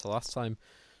similar to last time,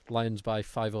 Lions by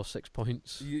 5 or 6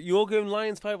 points. You're going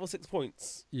Lions 5 or 6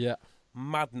 points? Yeah.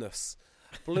 Madness.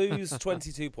 Blues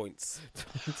 22 points.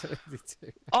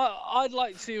 22. I'd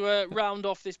like to round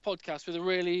off this podcast with a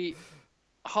really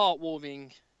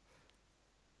heartwarming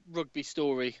rugby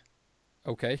story.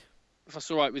 Okay. If that's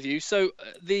all right with you. So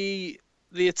the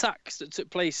attacks that took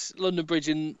place London Bridge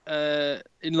in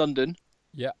London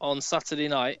on Saturday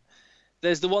night,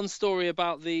 there's the one story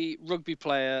about the rugby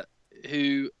player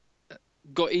who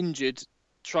got injured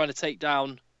trying to take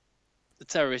down the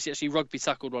terrorists. He actually rugby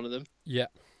tackled one of them. Yeah.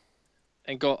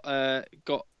 And got a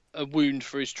wound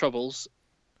for his troubles.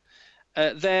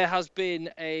 There has been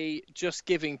a Just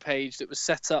Giving page that was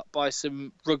set up by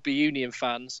some rugby union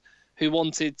fans who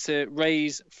wanted to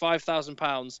raise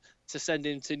 £5,000 to send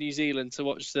him to New Zealand to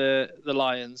watch the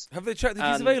Lions. Have they checked if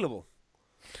he's available?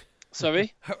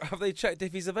 Sorry? Have they checked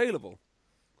if he's available?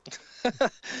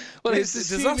 Well, it's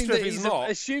disaster if he's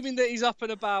not. Assuming that he's up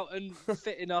and about and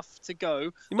fit enough to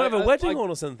go. You might have a wedding on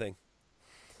or something.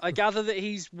 I gather that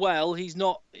he's well. He's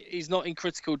not in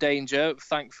critical danger,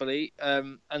 thankfully,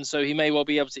 and so he may well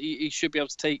be able to. He should be able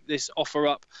to take this offer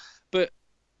up. But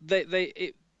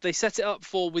they set it up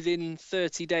for within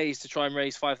 30 days to try and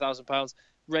raise £5,000.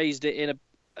 Raised it in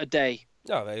a day.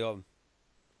 Oh, there you go.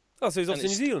 Oh, so he's off to New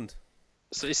Zealand.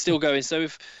 So it's still going. So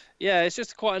it's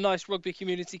just quite a nice rugby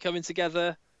community coming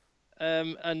together,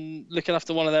 and looking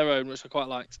after one of their own, which I quite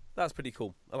liked. That's pretty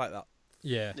cool. I like that.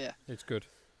 Yeah, it's good.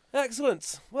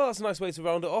 Excellent. Well, that's a nice way to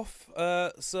round it off.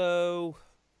 So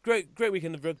great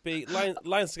weekend of rugby.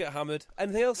 Lions to get hammered.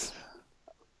 Anything else?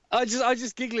 I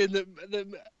just giggling that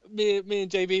me and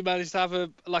JB managed to have a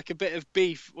bit of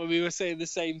beef when we were saying the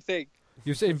same thing.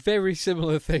 You're saying very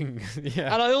similar things.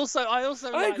 Yeah. And I also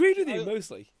agreed with you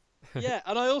mostly. Yeah,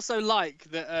 and I also like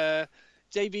that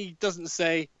JB doesn't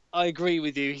say I agree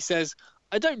with you. He says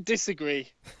I don't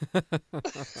disagree.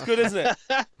 It's good, isn't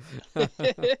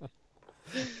it?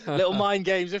 Little mind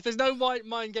games. If there's no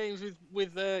mind games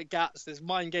with Gats, there's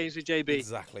mind games with JB.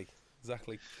 Exactly.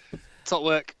 Top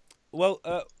work. Well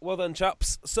done,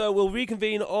 chaps. So we'll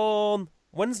reconvene on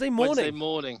Wednesday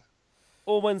morning.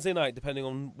 Or Wednesday night, depending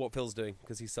on what Phil's doing,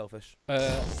 because he's selfish.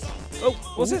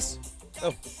 What's this?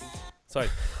 Oh, sorry.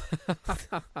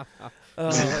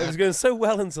 It was going so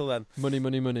well until then.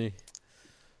 Money.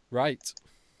 Right.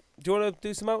 Do you want to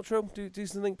do some outro? Do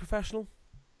something professional?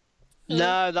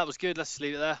 No, that was good. Let's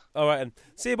leave it there. All right, then.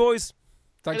 See you, boys.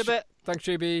 Thanks, In a bit. Thanks,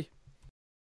 JB.